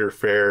 like, Cedar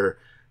Fair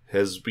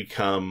has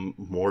become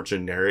more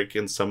generic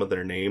in some of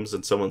their names,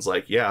 and someone's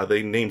like, yeah,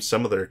 they named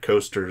some of their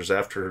coasters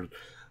after,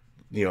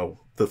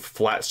 the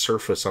flat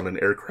surface on an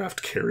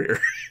aircraft carrier.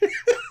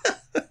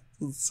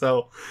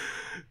 So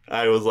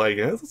I was like,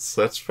 yeah,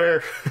 that's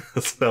fair.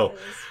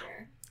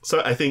 So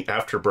I think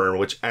Afterburn,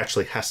 which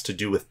actually has to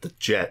do with the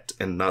jet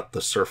and not the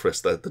surface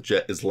that the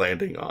jet is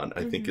landing on,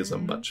 I think is a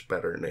much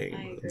better name.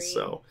 I agree.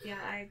 So, yeah,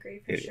 I agree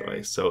for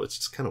sure. So it's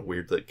just kind of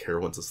weird that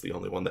Carowinds is the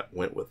only one that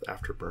went with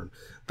Afterburn.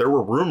 There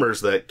were rumors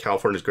that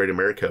California's Great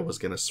America was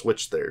going to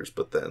switch theirs,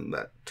 but then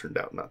that turned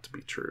out not to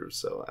be true.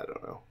 So I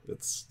don't know.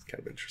 It's kind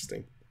of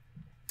interesting.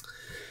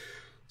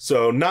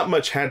 So not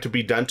much had to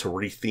be done to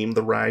retheme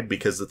the ride,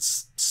 because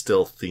it's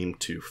still themed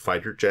to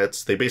fighter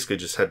jets. They basically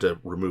just had to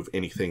remove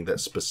anything that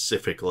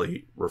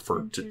specifically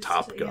referred to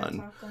Top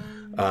Gun.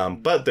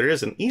 But there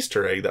is an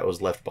Easter egg that was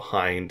left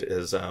behind,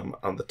 is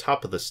on the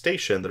top of the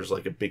station, there's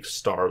like a big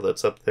star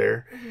that's up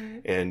there.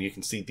 And you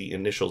can see the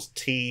initials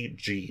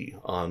TG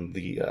on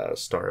the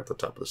star at the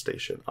top of the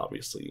station,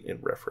 obviously in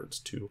reference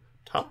to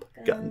Top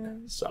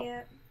Gun. So.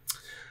 Yep.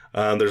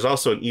 There's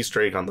also an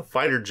Easter egg on the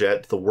fighter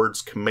jet. The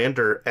words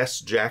Commander S.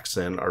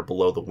 Jackson are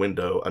below the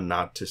window, a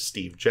nod to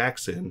Steve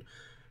Jackson,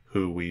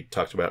 who we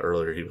talked about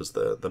earlier. He was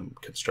the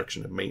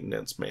construction and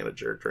maintenance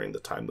manager during the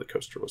time the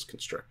coaster was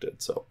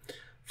constructed. So,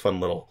 fun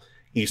little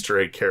Easter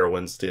egg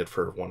Carowinds did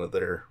for one of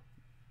their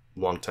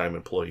longtime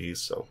employees.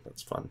 So,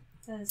 that's fun.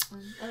 That is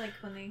fun. I like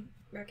when they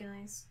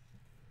recognize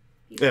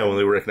people. Yeah, when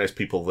they recognize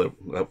people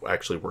that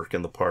actually work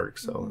in the park.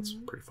 So, that's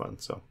pretty fun.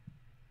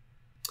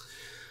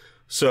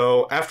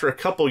 So after a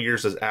couple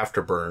years as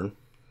Afterburn,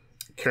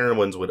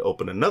 Carowinds would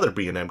open another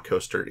B&M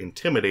coaster,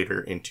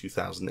 Intimidator, in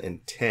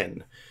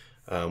 2010.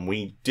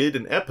 We did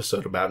an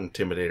episode about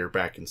Intimidator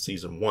back in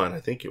season 1. I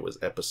think it was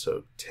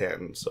episode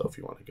 10. So if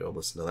you want to go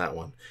listen to that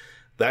one.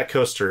 That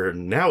coaster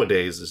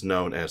nowadays is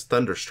known as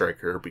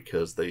Thunderstriker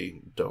because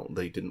they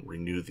didn't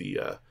renew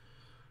the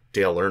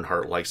Dale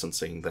Earnhardt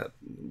licensing that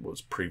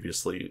was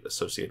previously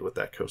associated with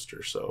that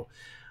coaster. So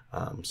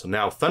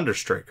now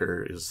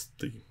Thunderstriker is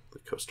the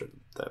coaster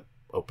that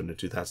opened in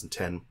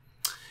 2010.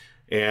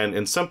 And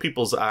in some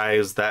people's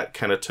eyes, that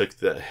kind of took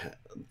the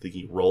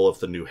role of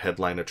the new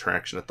headline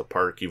attraction at the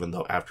park, even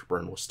though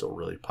Afterburn was still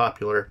really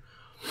popular.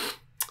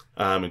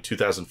 In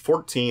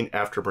 2014,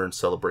 Afterburn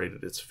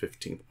celebrated its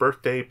 15th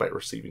birthday by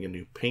receiving a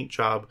new paint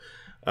job.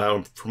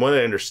 From what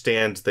I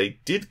understand, they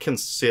did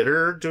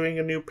consider doing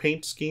a new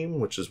paint scheme,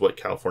 which is what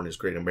California's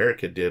Great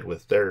America did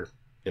with their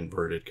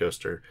inverted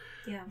coaster.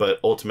 Yeah. But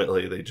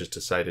ultimately, they just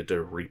decided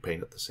to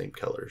repaint it the same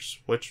colors,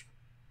 which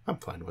I'm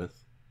fine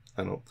with.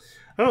 I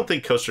don't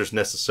think coasters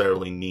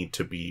necessarily need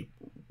to be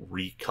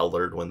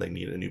recolored when they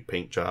need a new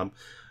paint job.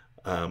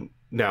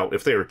 Now,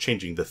 if they were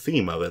changing the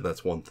theme of it,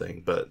 that's one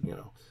thing. But,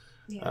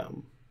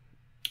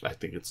 I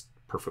think it's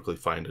perfectly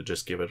fine to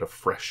just give it a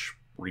fresh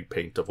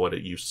repaint of what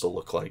it used to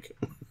look like.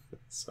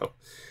 So,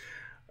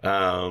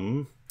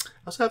 I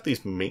also have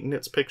these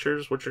maintenance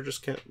pictures, which are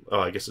just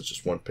I guess it's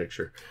just one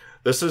picture.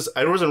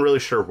 I wasn't really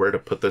sure where to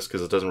put this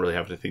because it doesn't really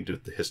have anything to do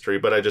with the history,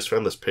 but I just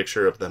found this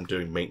picture of them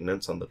doing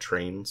maintenance on the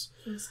trains.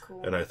 It was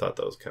cool. And I thought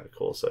that was kind of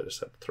cool, so I just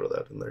had to throw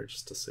that in there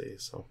just to see.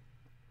 So,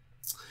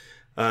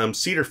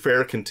 Cedar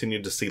Fair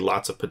continued to see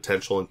lots of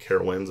potential in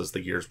Carowinds as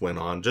the years went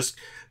on, just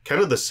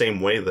kind of the same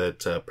way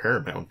that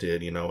Paramount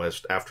did,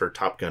 as after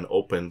Top Gun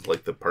opened,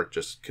 like the park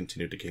just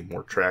continued to gain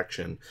more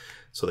traction,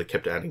 so they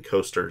kept adding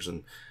coasters,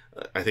 and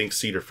I think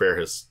Cedar Fair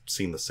has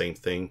seen the same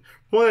thing.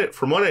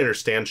 From what I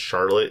understand,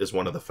 Charlotte is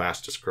one of the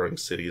fastest growing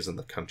cities in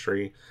the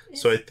country,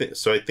 so I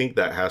think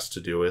that has to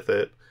do with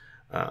it.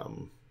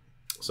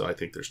 So I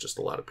think there's just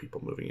a lot of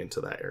people moving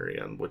into that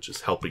area, which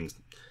is helping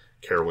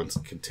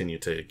Carowinds continue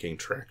to gain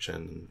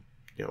traction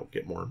and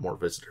get more and more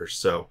visitors.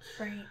 So,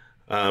 right.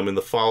 In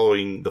the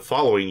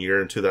following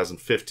year in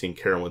 2015,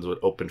 Carowinds would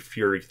open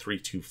Fury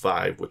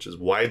 325, which is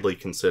widely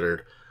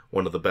considered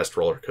one of the best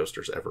roller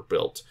coasters ever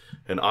built.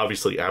 And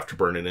obviously,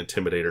 Afterburn and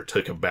Intimidator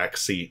took a back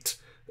seat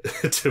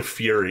to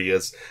Fury,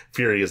 as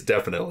Fury is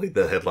definitely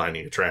the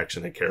headlining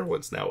attraction at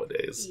Carowinds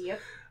nowadays. Yep.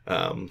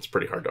 It's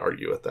pretty hard to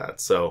argue with that.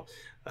 So,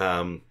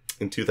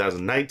 in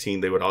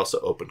 2019, they would also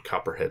open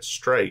Copperhead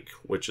Strike,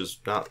 which is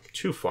not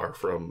too far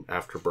from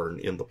Afterburn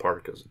in the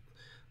park.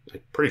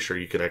 I'm pretty sure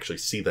you could actually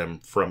see them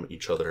from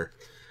each other.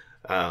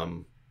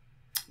 And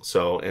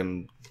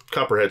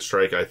Copperhead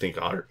Strike, I think,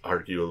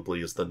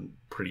 arguably is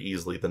pretty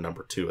easily the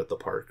number 2 at the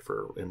park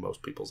in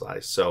most people's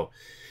eyes. So,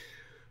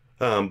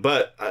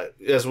 but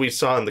as we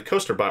saw in the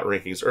CoasterBot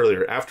rankings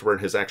earlier,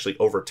 Afterburn has actually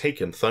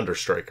overtaken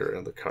Thunderstriker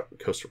in the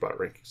CoasterBot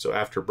rankings. So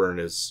Afterburn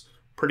is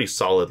pretty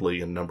solidly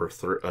in number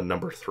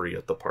 3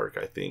 at the park,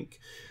 I think.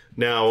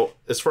 Now,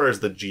 as far as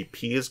the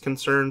GP is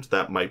concerned,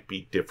 that might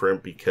be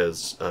different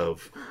because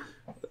of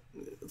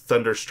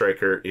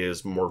Thunderstriker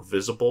is more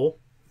visible.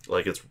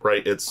 Like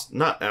it's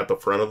not at the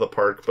front of the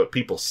park, but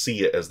people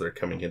see it as they're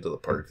coming into the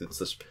park. It's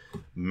this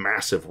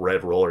massive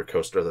red roller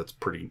coaster that's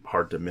pretty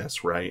hard to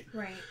miss, right?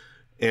 Right.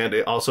 And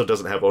it also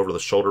doesn't have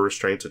over-the-shoulder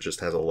restraints. It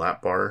just has a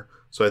lap bar.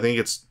 So I think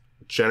it's,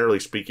 generally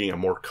speaking, a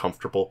more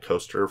comfortable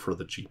coaster for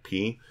the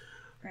GP.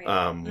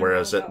 Right.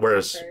 Whereas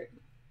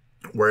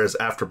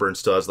Afterburn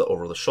still has the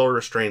over-the-shoulder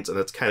restraints, and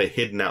it's kind of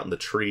hidden out in the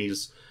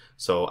trees.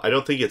 So I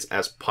don't think it's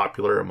as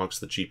popular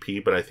amongst the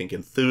GP, but I think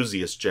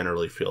enthusiasts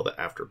generally feel that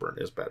Afterburn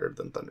is better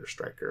than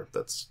Thunderstriker.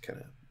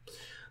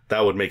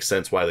 That would make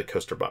sense why the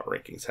CoasterBot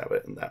rankings have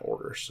it in that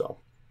order. So,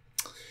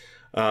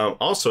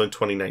 also in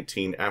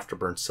 2019,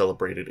 Afterburn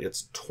celebrated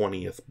its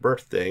 20th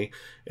birthday,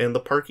 and the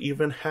park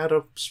even had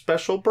a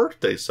special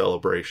birthday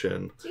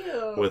celebration.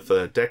 Cute.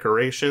 With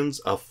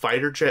decorations, a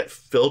fighter jet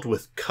filled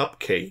with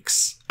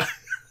cupcakes.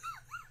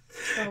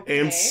 Okay.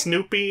 And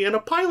Snoopy in a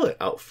pilot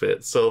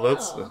outfit. So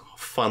that's a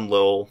fun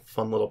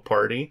little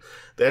party.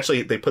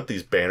 They put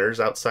these banners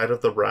outside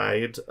of the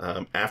ride,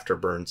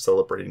 Afterburn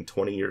celebrating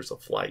 20 years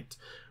of flight,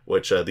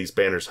 which these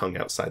banners hung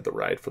outside the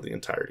ride for the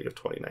entirety of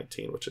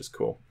 2019, which is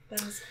cool.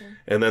 That is cool.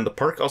 And then the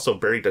park also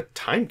buried a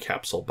time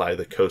capsule by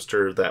the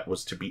coaster that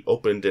was to be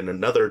opened in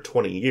another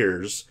 20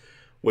 years,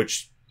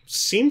 which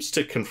seems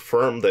to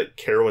confirm that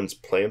Carowinds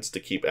plans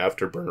to keep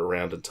Afterburn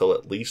around until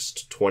at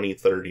least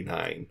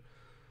 2039.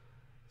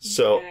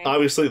 So,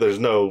 obviously, there's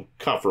no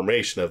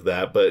confirmation of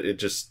that, but it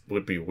just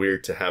would be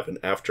weird to have an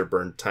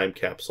Afterburn time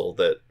capsule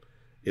that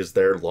is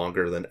there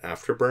longer than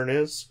Afterburn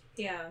is.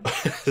 Yeah.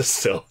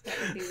 So, that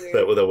would be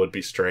weird. That would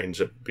be strange.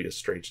 It would be a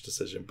strange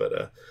decision.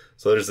 But,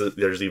 so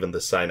there's even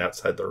the sign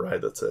outside the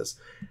ride that says,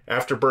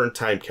 Afterburn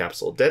time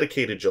capsule,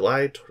 dedicated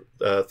July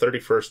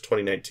 31st,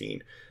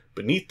 2019.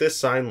 Beneath this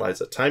sign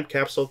lies a time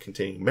capsule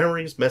containing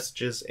memories,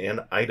 messages, and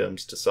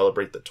items to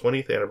celebrate the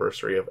 20th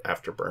anniversary of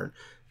Afterburn,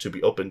 to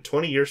be opened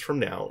 20 years from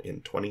now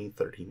in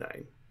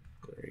 2039.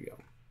 There you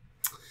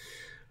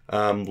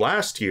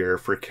Last year,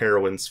 for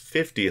Carowinds'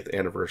 50th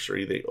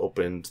anniversary, they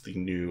opened the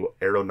new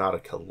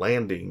Aeronautica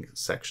Landing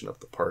section of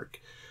the park,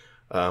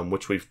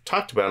 which we've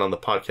talked about on the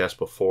podcast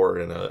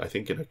before. I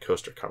think in a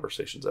Coaster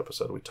Conversations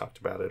episode, we talked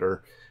about it,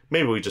 or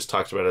maybe we just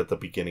talked about it at the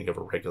beginning of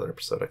a regular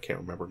episode. I can't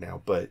remember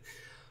now. But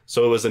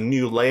so it was a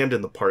new land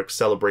in the park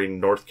celebrating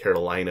North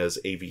Carolina's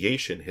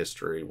aviation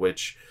history,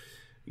 which,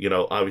 you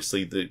know,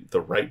 obviously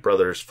the Wright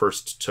brothers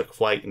first took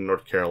flight in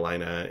North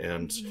Carolina,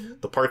 and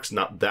the park's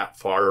not that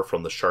far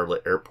from the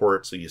Charlotte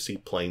airport, so you see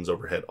planes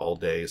overhead all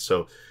day.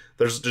 So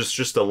there's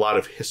just a lot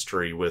of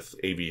history with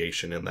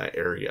aviation in that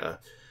area.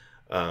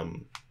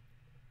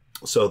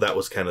 So that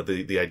was kind of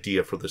the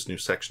idea for this new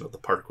section of the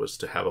park, was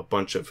to have a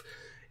bunch of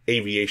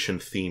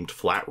aviation-themed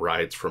flat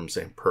rides from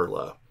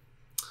Zamperla.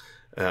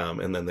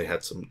 And then they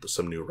had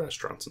some new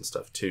restaurants and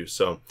stuff too.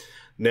 So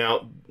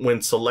now,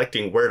 when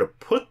selecting where to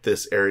put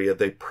this area,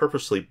 they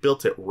purposely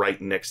built it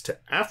right next to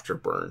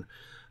Afterburn.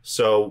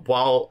 So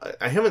while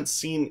I haven't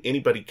seen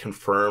anybody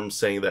confirm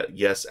saying that,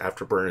 yes,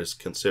 Afterburn is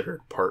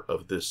considered part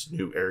of this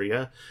new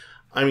area,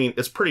 I mean,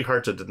 it's pretty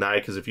hard to deny,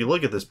 because if you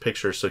look at this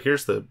picture, so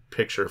here's the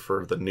picture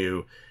for the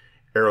new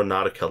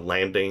Aeronautica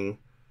Landing,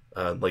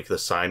 like the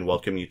sign,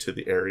 welcome you to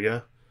the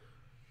area.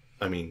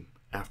 I mean,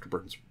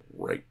 Afterburn's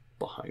right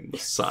behind the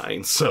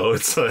sign, so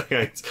it's like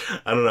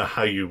I don't know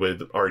how you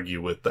would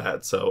argue with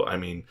that. So I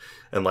mean,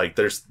 and like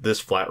there's this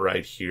flat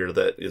ride here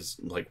that is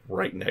like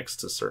right next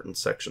to certain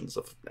sections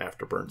of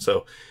Afterburn,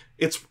 so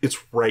it's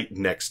right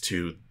next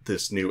to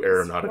this new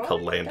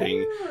Aeronautica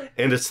Landing,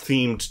 and it's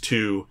themed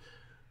to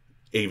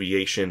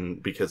aviation,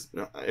 because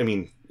I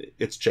mean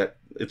it's jet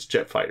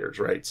fighters,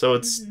 right? So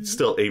it's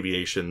still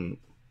aviation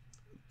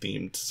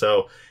themed,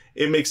 so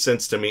it makes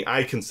sense to me.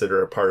 I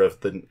consider it part of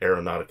the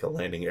Aeronautica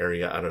Landing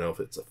area. I don't know if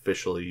it's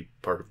officially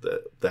part of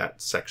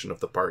that section of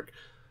the park.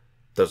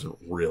 Doesn't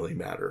really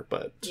matter,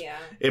 but yeah,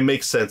 it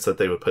makes sense that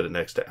they would put it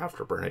next to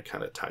Afterburn. It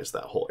kind of ties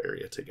that whole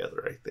area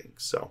together, I think.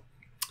 So,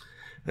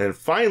 and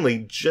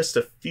finally, just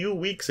a few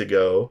weeks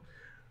ago,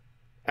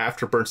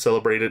 Afterburn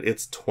celebrated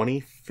its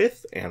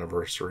 25th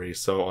anniversary.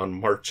 So on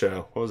March,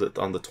 what was it?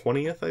 On the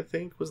 20th, I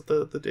think, was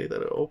the day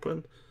that it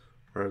opened.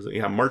 Or is it?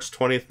 Yeah, March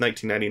 20th,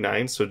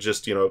 1999. So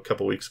just, you know, a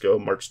couple weeks ago,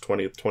 March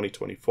 20th,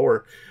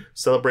 2024,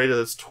 celebrated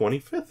its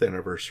 25th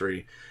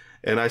anniversary.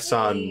 And I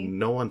saw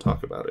no one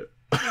talk about it.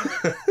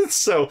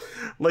 So,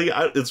 like,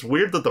 it's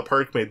weird that the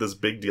park made this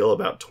big deal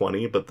about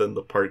 20, but then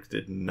the park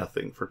did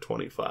nothing for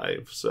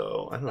 25.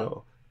 So, I don't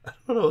know. I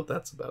don't know what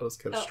that's about. It's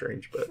kind of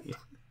strange, but...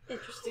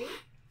 Interesting.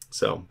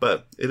 So,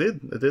 but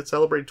it did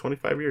celebrate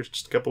 25 years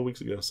just a couple weeks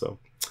ago, so...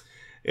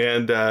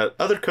 And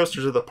other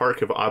coasters of the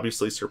park have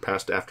obviously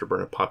surpassed Afterburn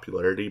in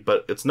popularity,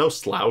 but it's no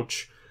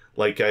slouch.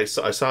 Like, I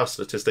saw a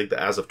statistic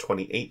that as of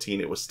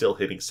 2018, it was still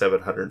hitting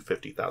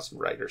 750,000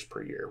 riders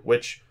per year,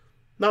 which,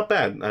 not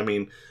bad. I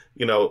mean,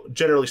 you know,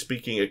 generally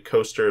speaking, a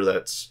coaster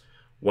that's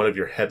one of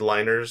your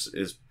headliners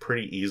is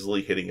pretty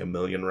easily hitting 1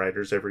 million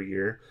riders every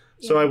year.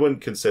 Yeah. So I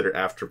wouldn't consider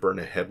Afterburn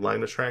a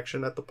headline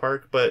attraction at the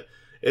park, but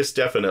it's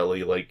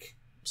definitely, like,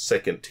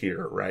 second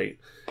tier, right?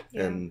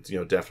 Yeah. And, you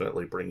know,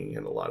 definitely bringing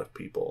in a lot of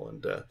people,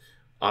 and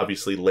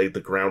obviously laid the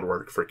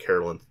groundwork for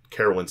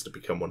Carowinds to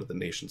become one of the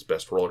nation's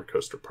best roller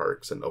coaster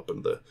parks, and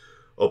opened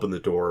the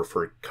door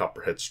for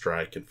Copperhead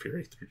Strike and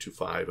Fury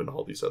 325 and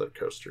all these other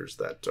coasters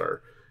that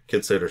are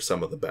considered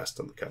some of the best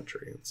in the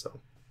country. And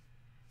so,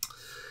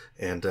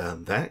 and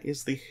that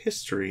is the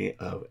history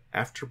of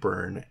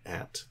Afterburn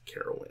at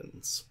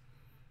Carowinds.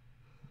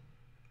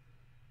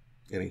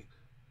 Any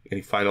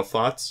final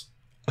thoughts?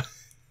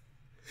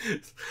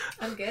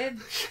 I'm good.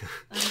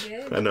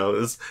 I know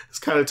it's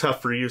kind of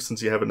tough for you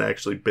since you haven't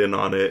actually been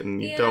on it,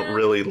 and you don't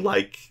really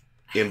like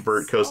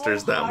invert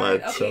coasters that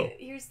much. Okay, so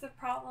here's the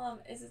problem: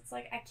 is it's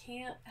like I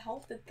can't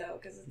help it though,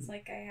 because it's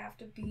like I have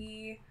to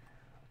be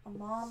a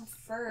mom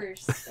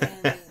first,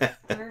 and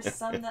there's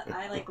some that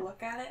I like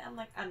look at it, I'm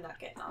like, I'm not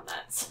getting on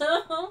that.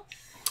 So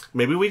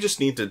maybe we just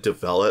need to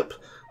develop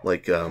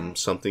like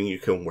something you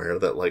can wear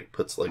that like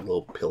puts like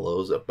little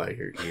pillows up by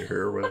your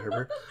ear or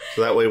whatever,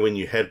 so that way when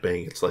you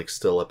headbang, it's like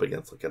still up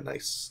against like a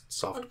nice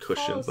soft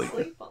cushion. Fall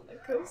asleep on the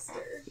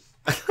coaster.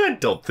 I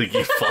don't think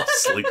you fall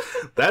asleep.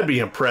 That'd be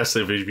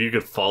impressive if you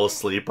could fall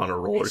asleep on a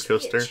roller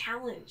coaster. A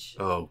challenge.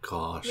 Oh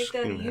gosh! Make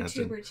that a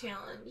YouTuber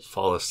challenge.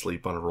 Fall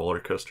asleep on a roller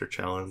coaster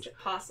challenge. Is it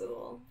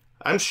possible?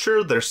 I'm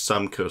sure there's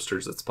some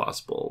coasters it's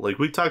possible. Like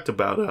we talked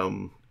about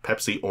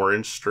Pepsi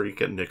Orange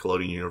Streak at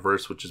Nickelodeon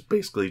Universe, which is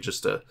basically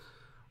just a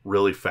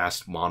really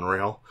fast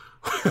monorail.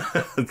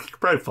 You could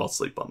probably fall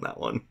asleep on that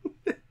one.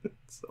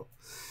 So,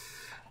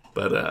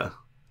 but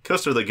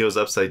coaster that goes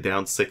upside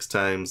down 6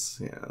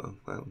 times, yeah,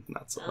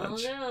 not so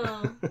much.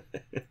 Oh no,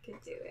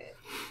 could do it.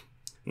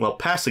 Well,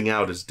 passing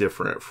out is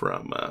different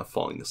from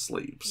falling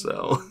asleep,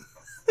 so.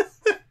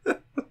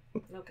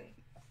 Okay.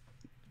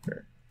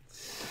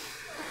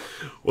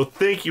 Well,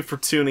 thank you for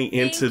tuning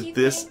into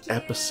this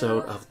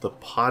episode of the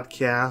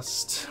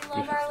podcast.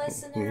 We love our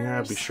listeners.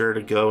 Yeah, be sure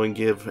to go and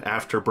give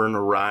Afterburn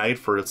a ride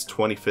for its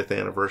 25th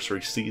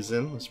anniversary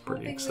season. It's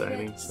pretty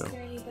exciting.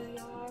 Scare anybody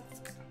off.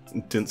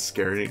 Didn't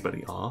scare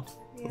anybody off?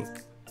 Yeah.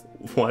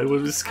 Why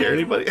would we scare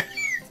anybody?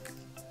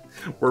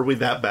 Were we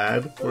that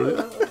bad?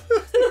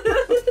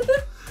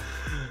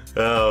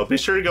 Be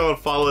sure to go and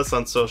follow us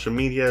on social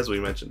media, as we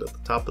mentioned at the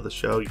top of the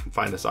show. You can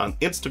find us on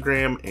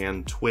Instagram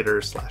and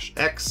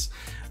Twitter/X,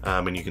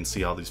 and you can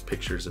see all these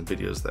pictures and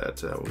videos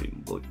that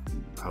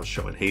I was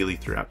showing Haley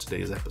throughout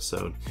today's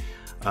episode.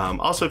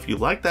 Also, if you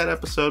like that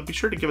episode, be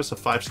sure to give us a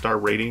 5-star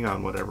rating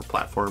on whatever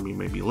platform you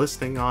may be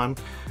listening on.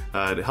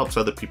 It helps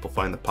other people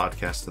find the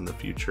podcast in the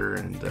future,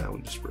 and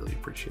we just really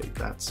appreciate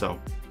that. So,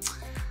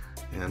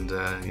 and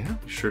yeah,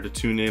 be sure to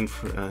tune in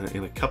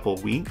in a couple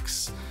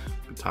weeks.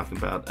 We're talking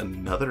about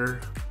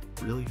another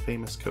really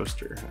famous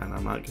coaster, and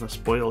I'm not going to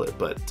spoil it,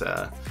 but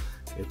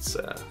it's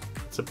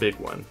a big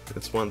one.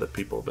 It's one that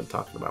people have been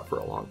talking about for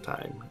a long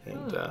time,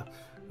 and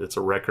it's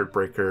a record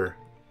breaker.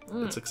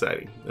 It's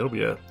exciting. It'll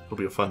be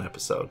a fun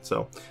episode.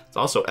 So it's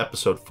also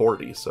episode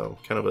 40, so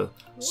kind of a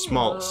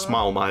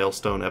small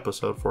milestone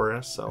episode for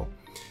us. So,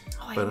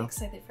 I'm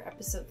excited for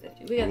episode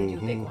 50. We gotta do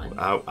a big one.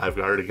 I've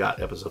already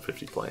got episode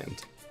 50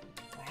 planned.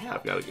 Wow.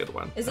 I've got a good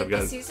one. Is it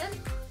this season?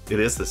 It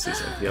is this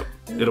season. Yep.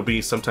 It'll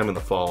be sometime in the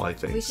fall, I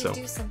think. We should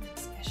do something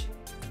special.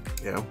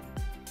 Yeah.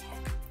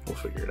 We'll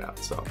figure it out.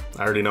 So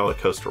I already know what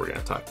coaster we're going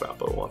to talk about,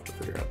 but we'll have to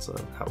figure out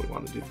how we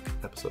want to do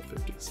episode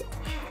 50. So.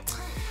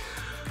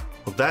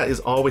 Well, that is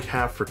all we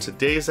have for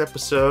today's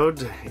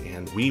episode,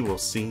 and we will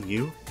see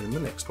you in the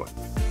next one.